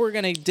 So now we're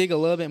going to dig a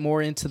little bit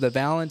more into the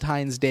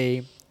Valentine's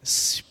Day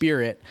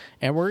spirit,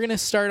 and we're going to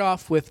start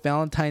off with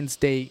Valentine's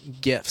Day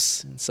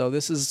gifts. And so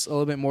this is a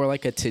little bit more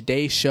like a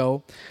Today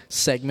Show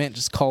segment.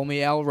 Just call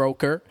me Al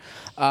Roker.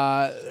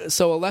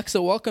 So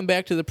Alexa, welcome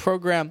back to the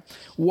program.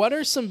 What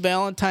are some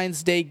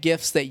Valentine's Day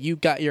gifts that you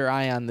got your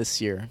eye on this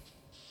year?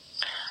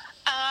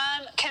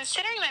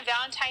 Considering my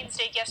Valentine's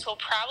Day gifts will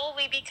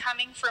probably be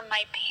coming from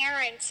my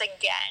parents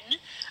again,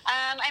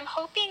 I'm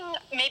hoping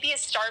maybe a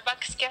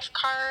Starbucks gift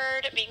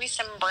card, maybe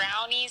some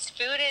brownies.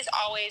 Food is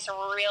always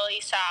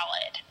really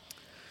solid.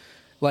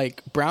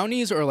 Like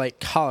brownies or like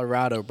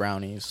Colorado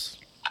brownies?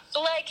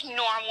 Like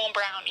normal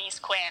brownies,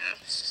 Quinn.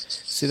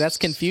 See, that's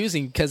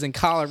confusing because in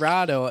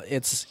Colorado,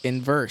 it's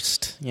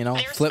inversed, They're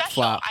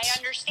flip-flopped. special, I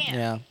understand.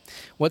 Yeah.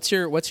 What's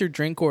your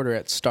drink order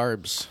at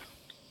Starbs?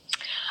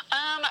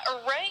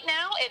 Right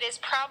now, it is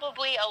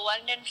probably a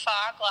London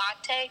Fog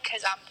latte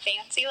because I'm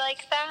fancy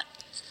like that.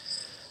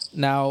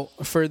 Now,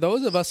 for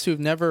those of us who've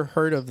never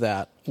heard of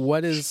that,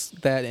 what does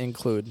that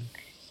include?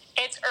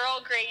 It's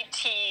Earl Grey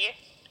tea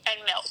and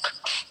milk.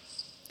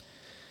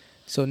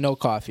 So no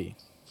coffee.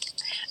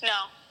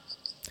 No.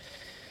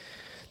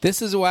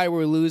 This is why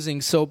we're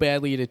losing so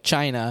badly to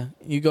China.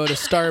 You go to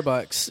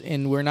Starbucks,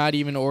 and we're not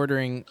even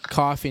ordering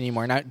coffee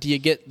anymore. Now, do you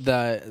get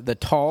the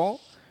tall,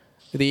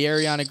 the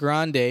Ariana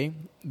Grande,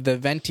 the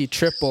Venti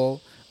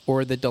Triple,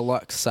 or the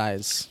deluxe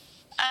size?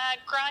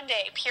 Grande,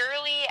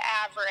 purely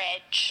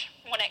average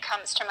when it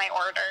comes to my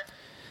order.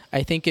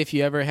 I think if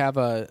you ever have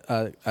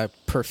a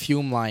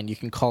perfume line, you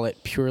can call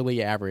it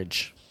purely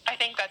average. I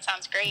think that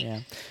sounds great.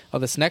 Yeah. Well,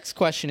 this next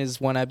question is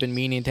one I've been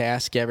meaning to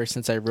ask you ever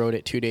since I wrote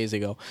it 2 days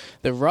ago.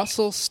 The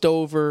Russell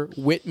Stover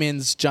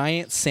Whitman's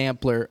giant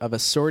sampler of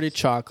assorted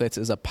chocolates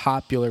is a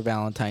popular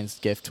Valentine's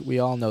gift. We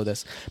all know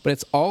this. But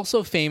it's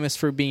also famous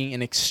for being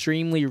an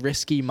extremely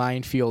risky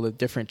minefield of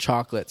different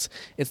chocolates.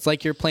 It's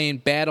like you're playing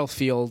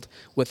Battlefield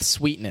with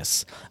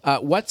sweetness.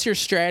 What's your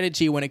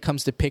strategy when it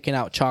comes to picking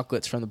out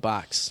chocolates from the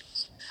box?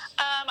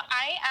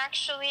 I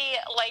actually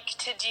like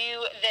to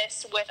do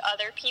this with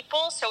other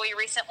people. So we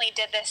recently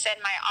did this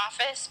in my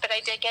office, but I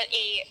did get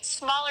a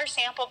smaller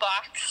sample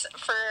box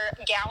for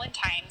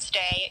Galentine's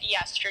Day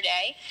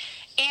yesterday.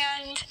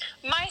 And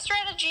my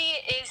strategy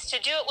is to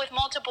do it with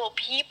multiple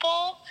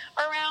people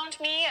around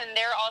me, and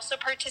they're also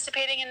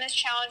participating in this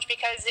challenge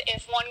because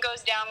if one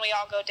goes down, we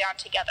all go down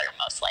together,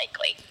 most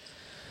likely.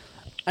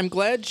 I'm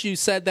glad you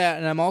said that,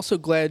 and I'm also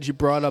glad you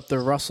brought up the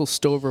Russell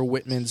Stover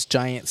Whitman's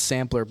giant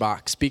sampler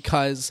box,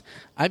 because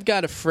I've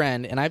got a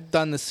friend, and I've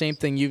done the same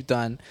thing you've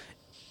done,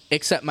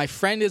 except my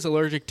friend is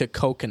allergic to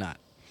coconut.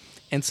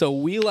 And so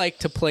we like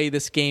to play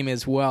this game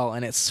as well,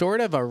 and it's sort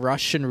of a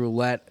Russian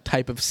roulette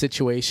type of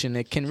situation.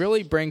 It can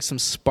really bring some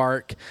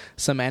spark,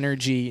 some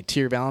energy to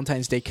your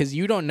Valentine's Day, because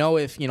you don't know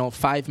if,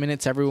 5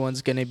 minutes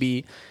everyone's going to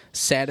be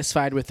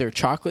satisfied with their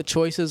chocolate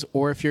choices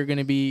or if you're going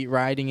to be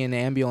riding an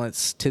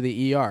ambulance to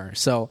the ER.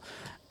 So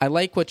I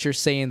like what you're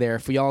saying there.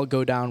 If we all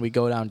go down, we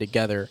go down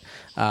together.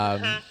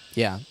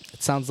 Yeah,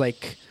 it sounds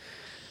like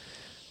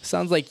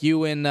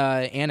you and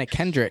Anna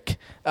Kendrick.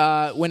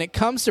 When it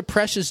comes to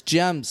precious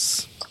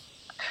gems,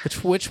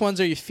 which ones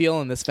are you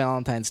feeling this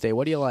Valentine's Day?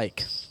 What do you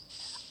like?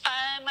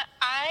 I'm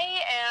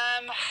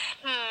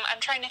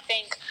trying to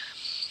think.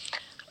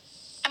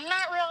 I'm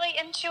not really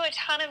into a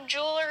ton of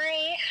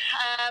jewelry.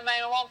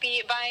 I won't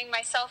be buying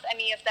myself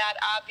any of that,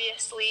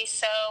 obviously.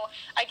 So,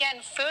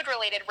 again,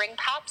 food-related ring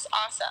pops,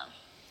 awesome.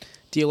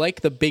 Do you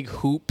like the big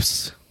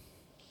hoops?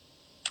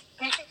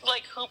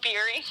 Like hoop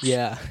earrings?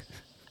 Yeah.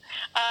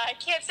 I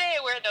can't say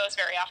I wear those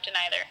very often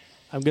either.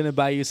 I'm going to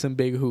buy you some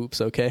big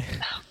hoops, okay?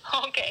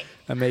 Okay.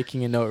 I'm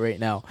making a note right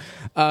now.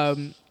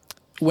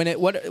 What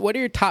are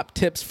your top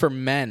tips for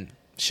men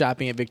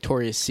shopping at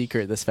Victoria's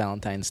Secret this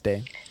Valentine's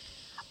Day?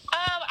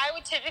 I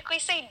would typically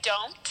say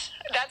don't.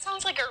 That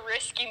sounds like a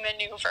risky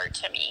maneuver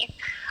to me.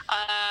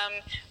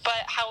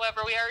 But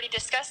however, we already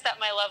discussed that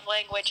my love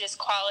language is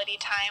quality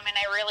time, and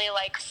I really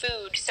like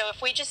food. So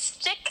if we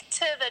just stick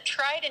to the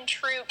tried and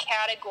true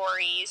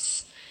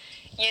categories,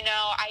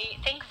 I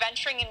think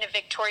venturing into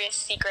Victoria's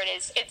Secret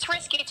it's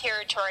risky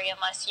territory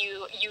unless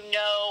you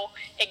know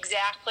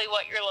exactly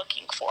what you're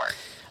looking for.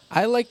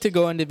 I like to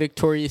go into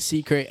Victoria's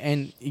Secret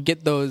and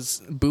get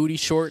those booty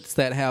shorts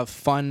that have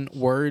fun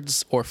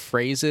words or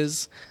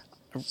phrases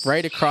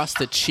right across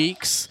the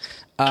cheeks.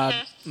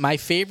 My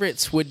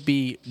favorites would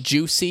be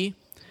juicy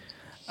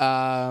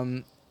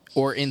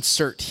or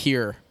insert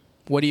here.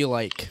 What do you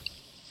like?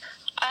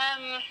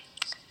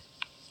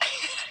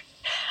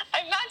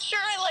 I'm not sure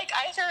I like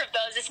either of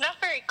those. It's not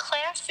very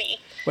classy.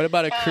 What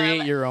about a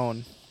create your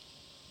own?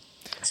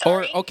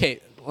 Sorry? Or, okay,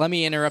 let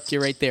me interrupt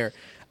you right there.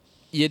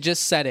 You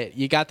just said it.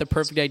 You got the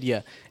perfect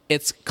idea.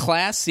 It's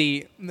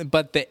classy,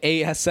 but the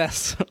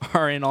ASS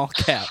are in all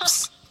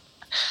caps.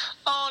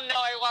 Oh, no,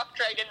 I walked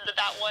right into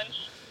that one.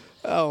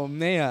 Oh,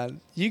 man.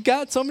 You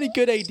got so many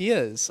good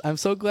ideas. I'm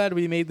so glad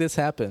we made this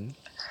happen.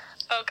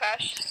 Oh,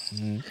 gosh.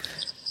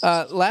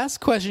 Last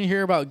question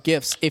here about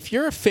gifts. If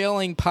you're a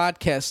failing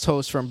podcast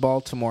host from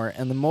Baltimore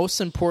and the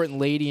most important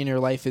lady in your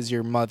life is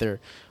your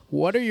mother,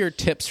 what are your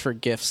tips for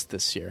gifts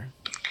this year?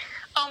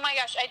 Oh my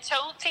gosh, I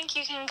don't think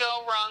you can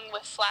go wrong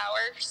with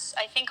flowers.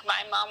 I think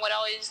my mom would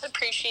always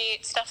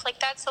appreciate stuff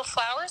like that, so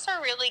flowers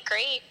are really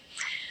great.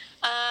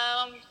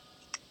 And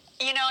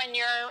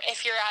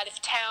if you're out of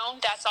town,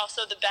 that's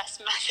also the best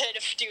method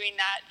of doing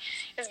that,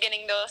 is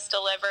getting those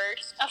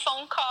delivered. A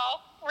phone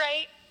call,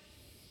 right?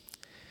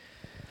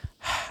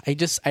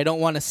 I don't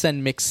want to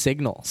send mixed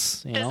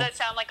signals. Does that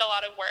sound like a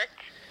lot of work?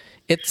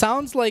 It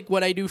sounds like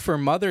what I do for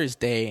Mother's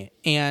Day,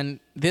 and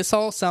this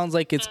all sounds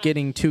like it's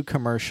getting too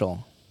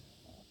commercial.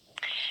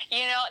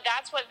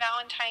 That's what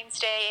Valentine's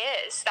Day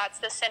is. That's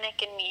the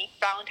cynic in me.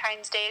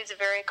 Valentine's Day is a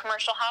very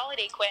commercial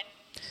holiday, Quinn.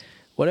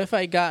 What if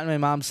I got my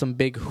mom some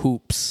big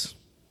hoops?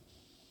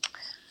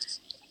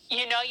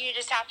 You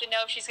just have to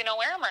know if she's going to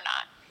wear them or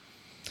not.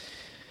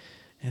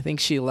 I think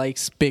she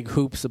likes big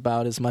hoops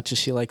about as much as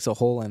she likes a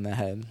hole in the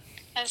head.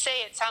 And say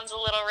it sounds a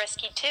little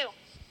risky too.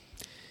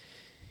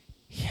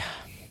 Yeah,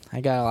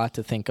 I got a lot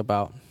to think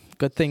about.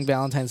 Good thing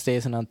Valentine's Day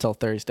isn't until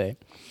Thursday.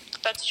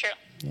 That's true.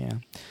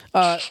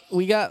 Yeah.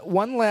 We got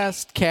one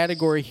last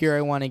category here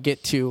I want to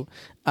get to.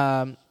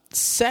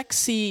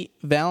 Sexy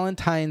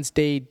Valentine's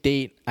Day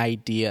date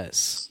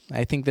ideas.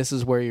 I think this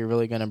is where you're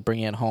really going to bring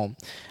it home.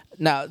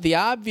 Now, the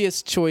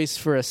obvious choice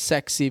for a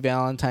sexy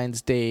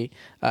Valentine's Day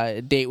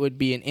date would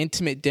be an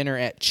intimate dinner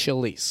at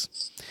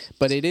Chili's.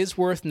 But it is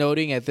worth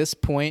noting at this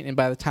point, and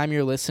by the time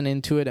you're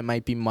listening to it, it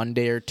might be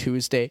Monday or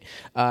Tuesday,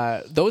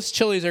 those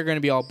Chili's are going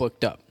to be all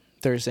booked up.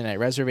 Thursday night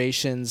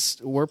reservations,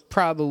 we're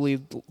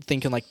probably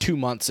thinking like 2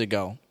 months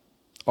ago,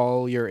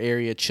 all your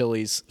area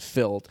Chili's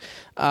filled.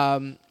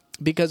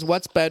 Because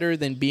what's better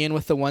than being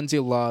with the ones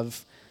you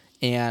love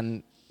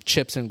and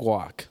chips and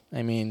guac?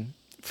 I mean,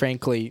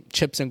 frankly,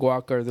 chips and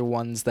guac are the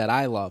ones that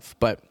I love.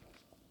 But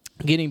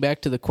getting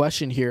back to the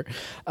question here,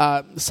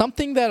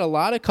 something that a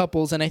lot of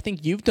couples, and I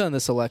think you've done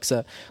this,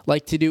 Alexa,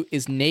 like to do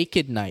is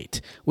naked night,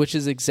 which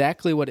is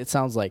exactly what it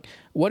sounds like.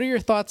 What are your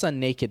thoughts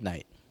on naked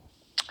night?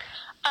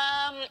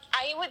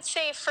 I would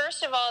say,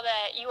 first of all,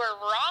 that you are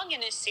wrong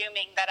in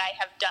assuming that I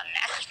have done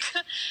that.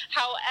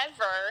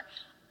 However,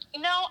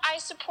 no, I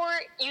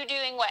support you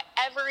doing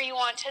whatever you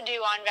want to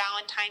do on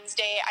Valentine's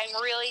Day. I'm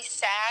really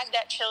sad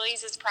that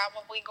Chili's is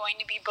probably going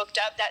to be booked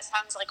up. That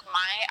sounds like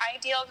my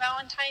ideal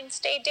Valentine's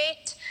Day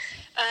date.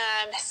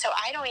 So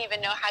I don't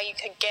even know how you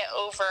could get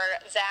over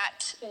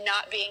that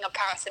not being a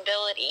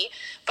possibility.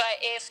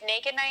 But if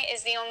naked night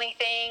is the only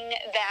thing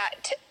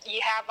that you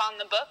have on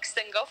the books,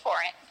 then go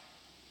for it.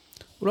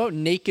 What about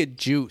naked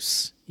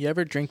juice? You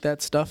ever drink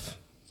that stuff?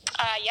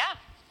 Yeah.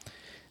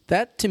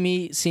 That to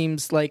me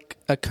seems like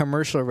a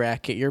commercial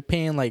racket. You're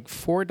paying like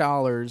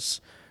 $4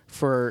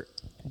 for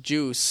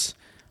juice.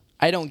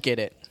 I don't get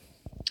it.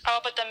 Oh,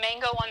 but the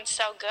mango one's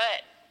so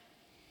good.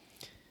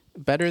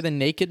 Better than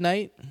naked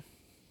night?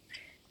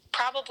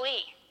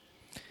 Probably.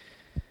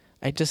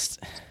 I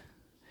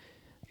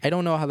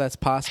don't know how that's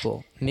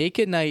possible.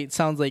 Naked night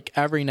sounds like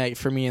every night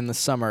for me in the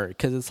summer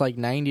because it's like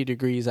 90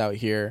 degrees out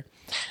here.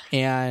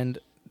 And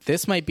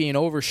this might be an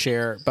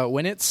overshare, but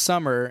when it's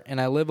summer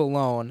and I live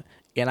alone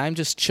and I'm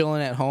just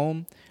chilling at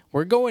home,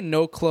 we're going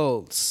no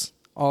clothes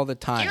all the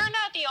time. You're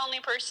not the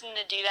only person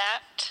to do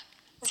that.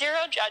 Zero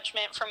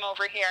judgment from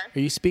over here. Are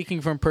you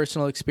speaking from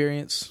personal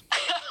experience?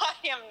 I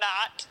am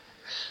not.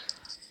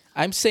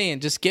 I'm saying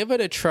just give it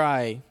a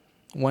try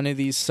one of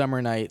these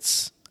summer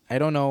nights. I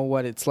don't know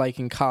what it's like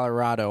in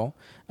Colorado,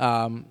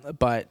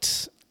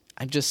 but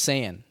I'm just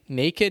saying,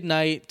 naked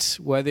night,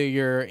 whether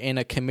you're in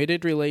a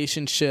committed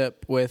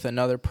relationship with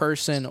another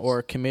person or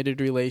a committed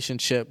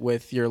relationship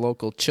with your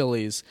local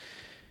Chili's,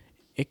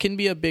 it can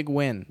be a big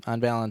win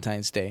on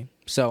Valentine's Day.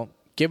 So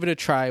give it a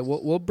try.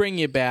 We'll bring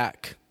you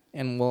back,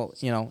 and we'll,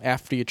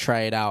 after you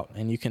try it out,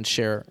 and you can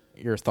share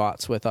your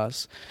thoughts with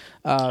us.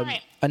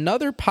 Right.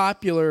 Another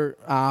popular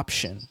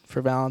option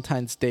for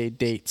Valentine's Day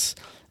dates,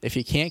 if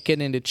you can't get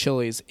into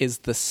Chili's, is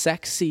the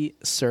sexy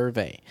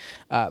survey.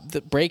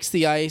 That breaks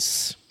the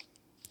ice,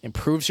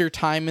 improves your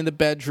time in the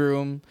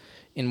bedroom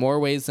in more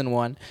ways than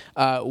one.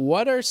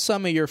 What are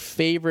some of your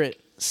favorite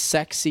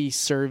sexy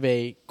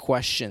survey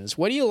questions?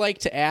 What do you like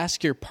to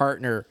ask your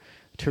partner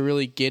to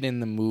really get in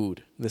the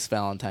mood this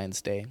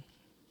Valentine's Day?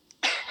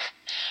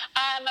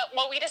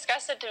 Well, we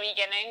discussed at the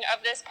beginning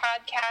of this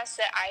podcast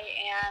that I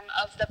am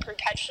of the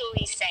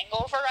perpetually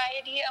single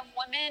variety of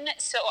women,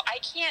 so I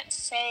can't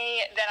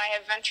say that I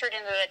have ventured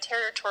into the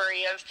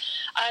territory of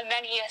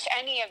many, if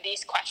any, of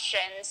these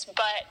questions,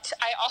 but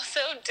I also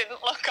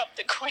didn't look up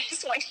the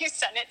quiz when you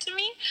sent it to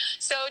me.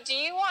 So do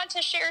you want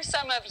to share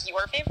some of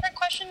your favorite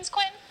questions,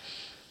 Quinn?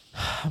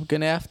 I'm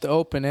going to have to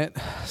open it.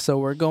 So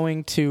we're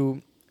going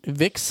to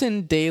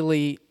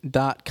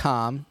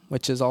vixendaily.com,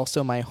 which is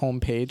also my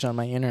homepage on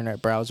my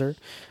internet browser.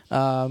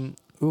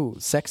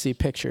 Sexy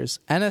pictures.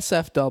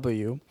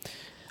 NSFW.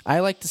 I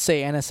like to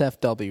say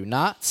NSFW,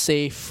 not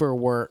safe for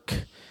work,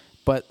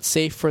 but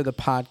safe for the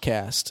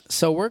podcast.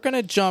 So we're going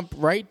to jump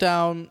right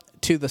down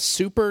to the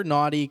super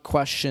naughty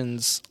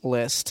questions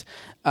list.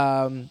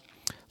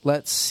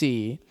 Let's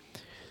see.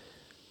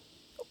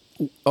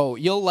 Oh,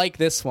 you'll like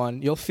this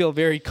one. You'll feel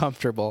very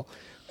comfortable.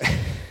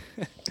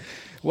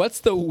 What's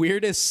the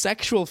weirdest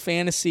sexual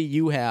fantasy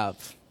you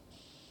have?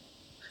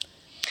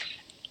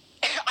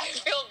 I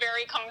feel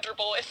very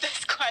comfortable with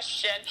this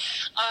question.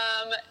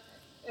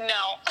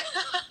 No.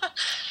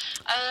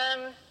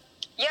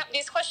 Yep,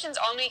 these questions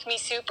all make me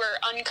super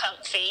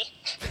uncomfy,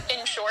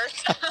 in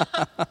short.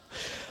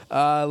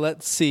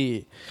 Let's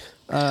see.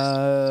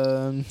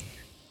 It's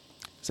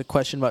a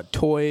question about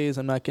toys.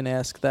 I'm not going to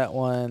ask that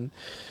one.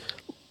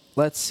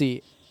 Let's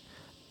see.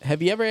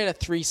 Have you ever had a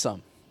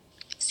threesome?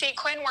 See,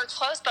 Quinn, we're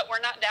close, but we're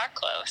not that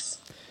close.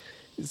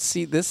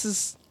 See,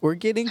 we're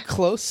getting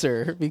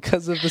closer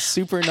because of the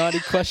super naughty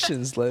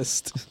questions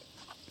list.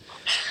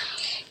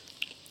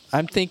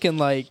 I'm thinking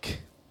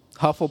like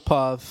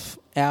Hufflepuff,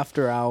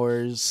 After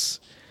Hours,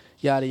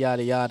 yada,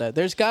 yada, yada.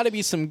 There's got to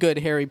be some good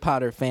Harry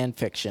Potter fan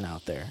fiction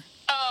out there.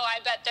 Oh, I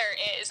bet there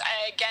is.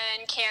 I,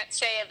 again, can't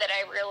say that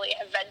I really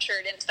have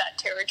ventured into that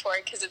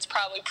territory because it's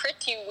probably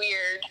pretty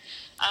weird.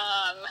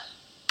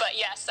 But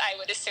yes, I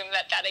would assume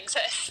that that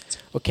exists.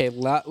 Okay,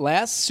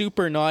 last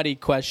super naughty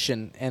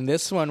question, and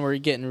this one we're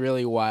getting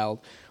really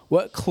wild.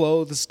 What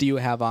clothes do you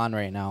have on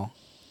right now?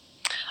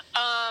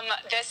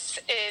 This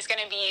is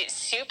going to be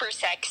super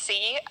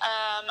sexy.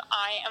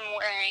 I am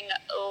wearing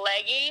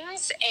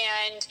leggings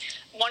and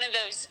one of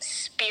those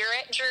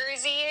Spirit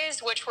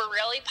jerseys, which were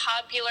really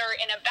popular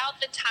in about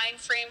the time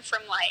frame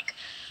from like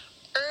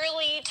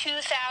early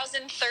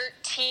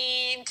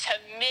 2013 to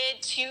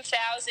mid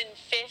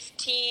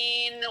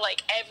 2015.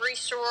 Like every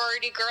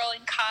sorority girl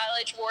in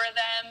college wore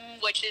them,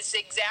 which is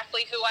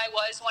exactly who I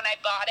was when I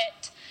bought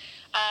it.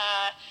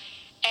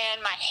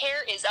 And my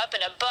hair is up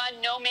in a bun,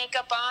 no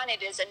makeup on.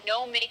 It is a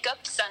no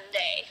makeup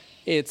Sunday.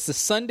 It's the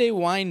Sunday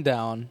wind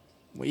down.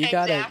 Well, you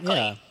Exactly.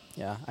 gotta,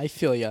 yeah, I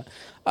feel you.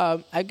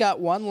 I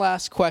got one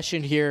last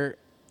question here,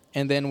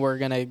 and then we're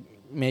gonna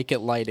make it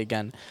light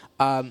again.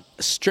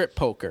 Strip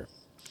poker.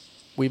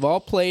 We've all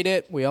played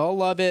it. We all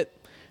love it.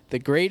 The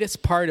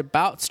greatest part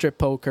about strip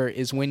poker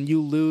is when you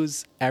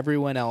lose,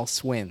 everyone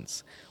else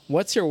wins.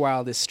 What's your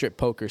wildest strip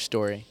poker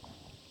story?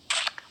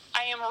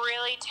 I am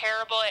really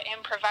terrible at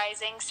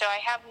improvising, so I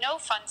have no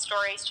fun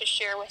stories to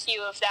share with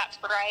you of that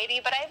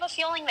variety, but I have a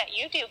feeling that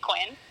you do,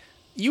 Quinn.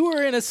 You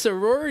were in a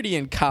sorority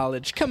in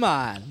college. Come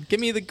on. Give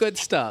me the good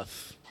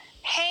stuff.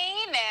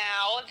 Hey,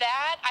 now,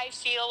 that I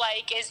feel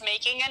like is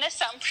making an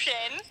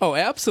assumption. Oh,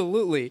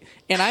 absolutely.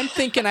 And I'm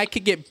thinking I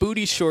could get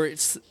booty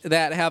shorts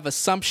that have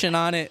Assumption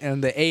on it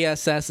and the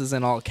ASS is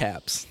in all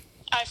caps.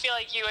 I feel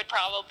like you would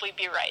probably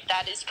be right.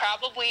 That is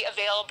probably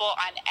available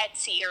on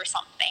Etsy or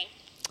something.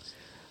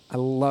 I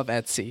love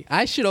Etsy.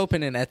 I should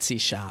open an Etsy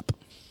shop.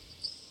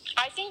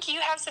 I think you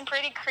have some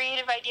pretty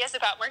creative ideas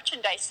about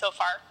merchandise so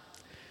far.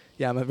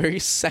 Yeah, I'm a very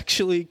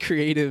sexually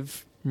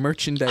creative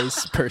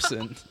merchandise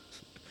person.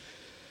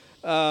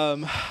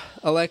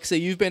 Alexa,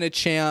 you've been a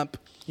champ.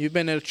 You've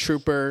been a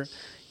trooper.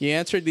 You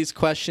answered these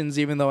questions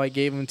even though I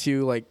gave them to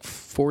you like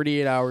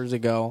 48 hours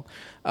ago.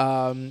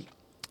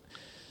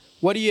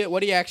 What do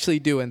you actually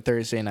do on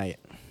Thursday night?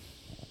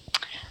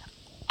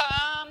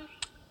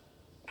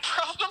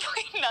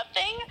 Probably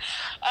nothing.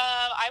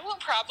 I will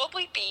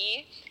probably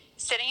be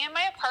sitting in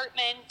my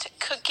apartment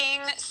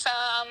cooking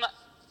some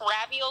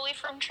ravioli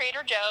from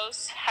Trader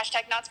Joe's,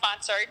 # not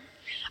sponsored.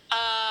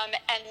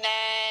 And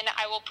then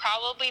I will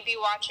probably be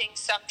watching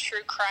some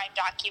true crime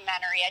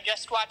documentary. I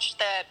just watched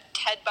the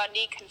Ted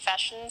Bundy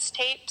confessions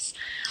tapes.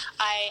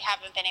 I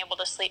haven't been able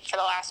to sleep for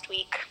the last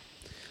week.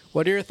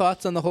 What are your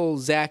thoughts on the whole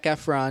Zac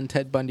Efron,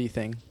 Ted Bundy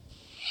thing?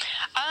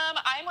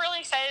 I'm really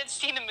excited to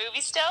see the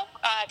movie still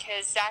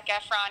because Zac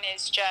Efron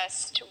is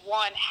just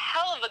one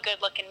hell of a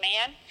good-looking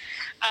man,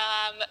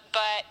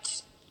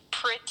 but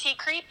pretty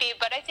creepy,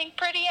 but I think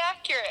pretty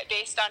accurate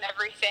based on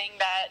everything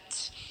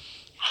that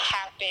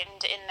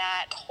happened in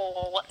that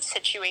whole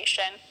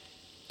situation.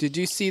 Did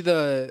you see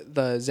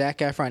the Zac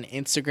Efron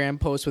Instagram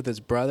post with his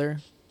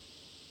brother?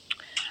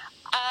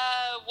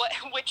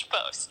 Which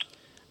post?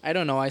 I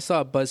don't know. I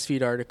saw a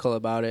BuzzFeed article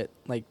about it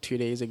like 2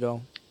 days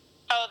ago.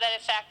 Oh, that in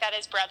fact that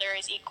his brother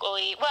is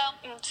equally, well,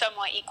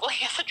 somewhat equally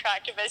as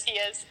attractive as he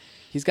is.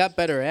 He's got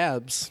better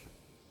abs.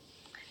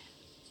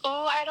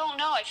 Oh, I don't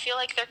know. I feel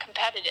like they're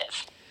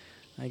competitive.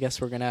 I guess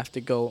we're going to have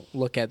to go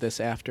look at this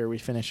after we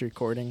finish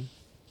recording.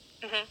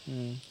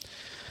 Mm-hmm.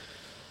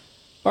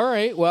 All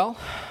right. Well,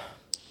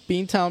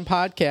 Beantown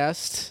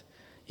Podcast.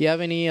 You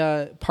have any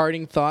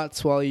parting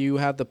thoughts while you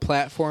have the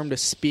platform to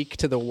speak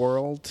to the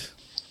world?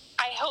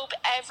 I hope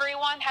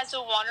everyone has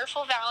a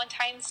wonderful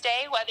Valentine's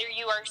Day, whether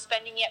you are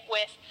spending it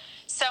with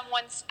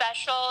someone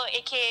special,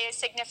 aka a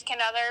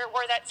significant other,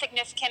 or that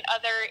significant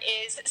other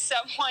is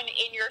someone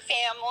in your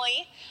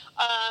family,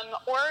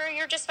 or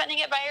you're just spending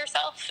it by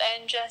yourself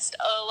and just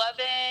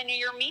loving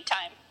your me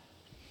time.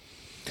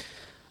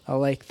 I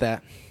like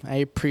that. I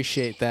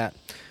appreciate that.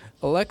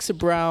 Alexa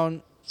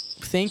Brown,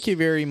 thank you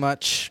very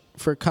much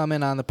for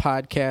coming on the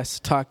podcast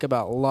to talk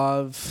about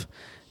love,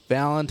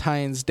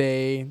 Valentine's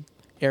Day,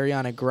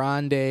 Ariana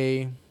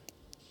Grande,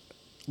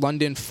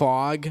 London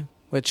Fog,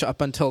 which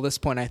up until this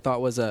point I thought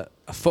was a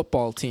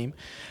football team.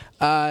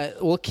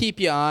 We'll keep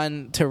you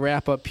on to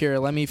wrap up here.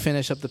 Let me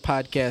finish up the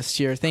podcast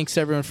here. Thanks,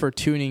 everyone, for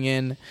tuning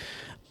in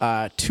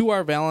to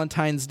our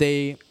Valentine's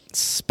Day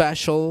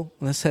special.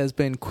 This has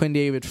been Quinn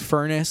David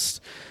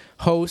Furness,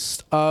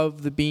 host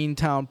of the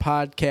Beantown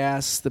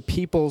Podcast, the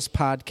People's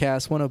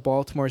Podcast, one of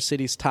Baltimore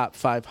City's top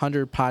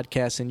 500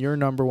 podcasts, and your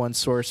number one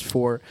source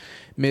for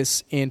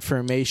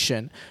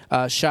misinformation.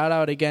 Shout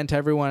out again to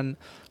everyone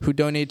who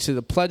donated to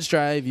the pledge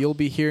drive. You'll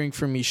be hearing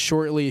from me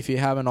shortly if you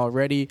haven't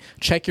already.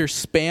 Check your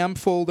spam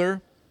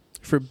folder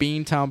for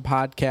Beantown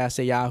Podcast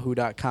at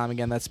yahoo.com.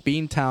 Again, that's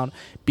Beantown,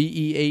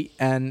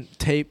 BEAN,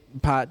 tape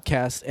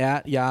podcast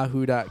at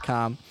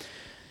yahoo.com.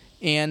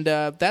 And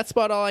that's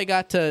about all I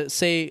got to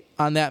say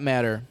on that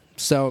matter.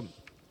 So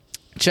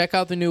Check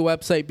out the new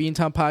website,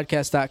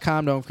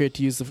 beantownpodcast.com. Don't forget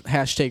to use the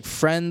hashtag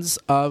friends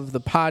of the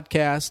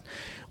podcast.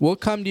 We'll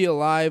come to you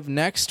live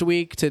next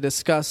week to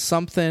discuss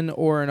something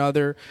or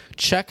another.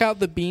 Check out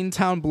the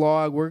Beantown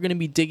blog. We're going to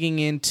be digging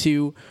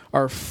into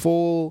our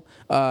full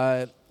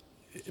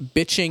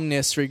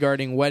bitchingness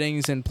regarding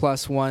weddings and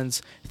plus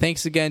ones.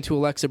 Thanks again to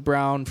Alexa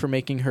Brown for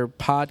making her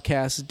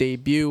podcast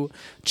debut.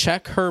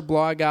 Check her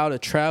blog out, A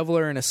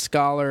Traveler and a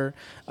Scholar.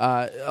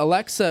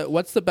 Alexa,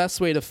 what's the best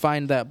way to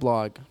find that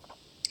blog?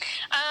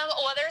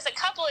 Well, there's a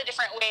couple of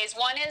different ways.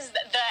 One is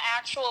the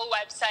actual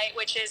website,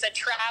 which is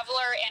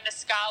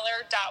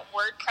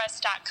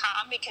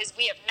atravelerandascholar.wordpress.com, because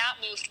we have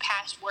not moved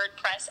past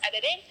WordPress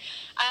editing.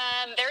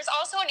 There's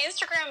also an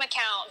Instagram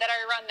account that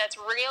I run that's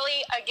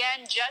really,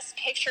 again, just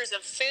pictures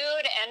of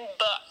food and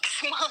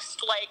books,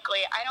 most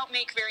likely. I don't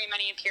make very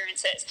many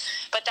appearances,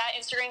 but that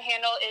Instagram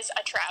handle is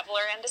A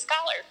Traveler and a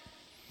Scholar.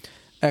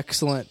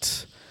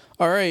 Excellent.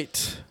 All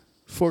right.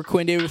 For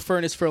Quinn David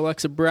Furness, for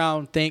Alexa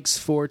Brown, thanks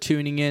for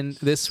tuning in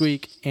this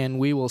week, and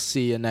we will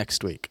see you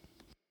next week.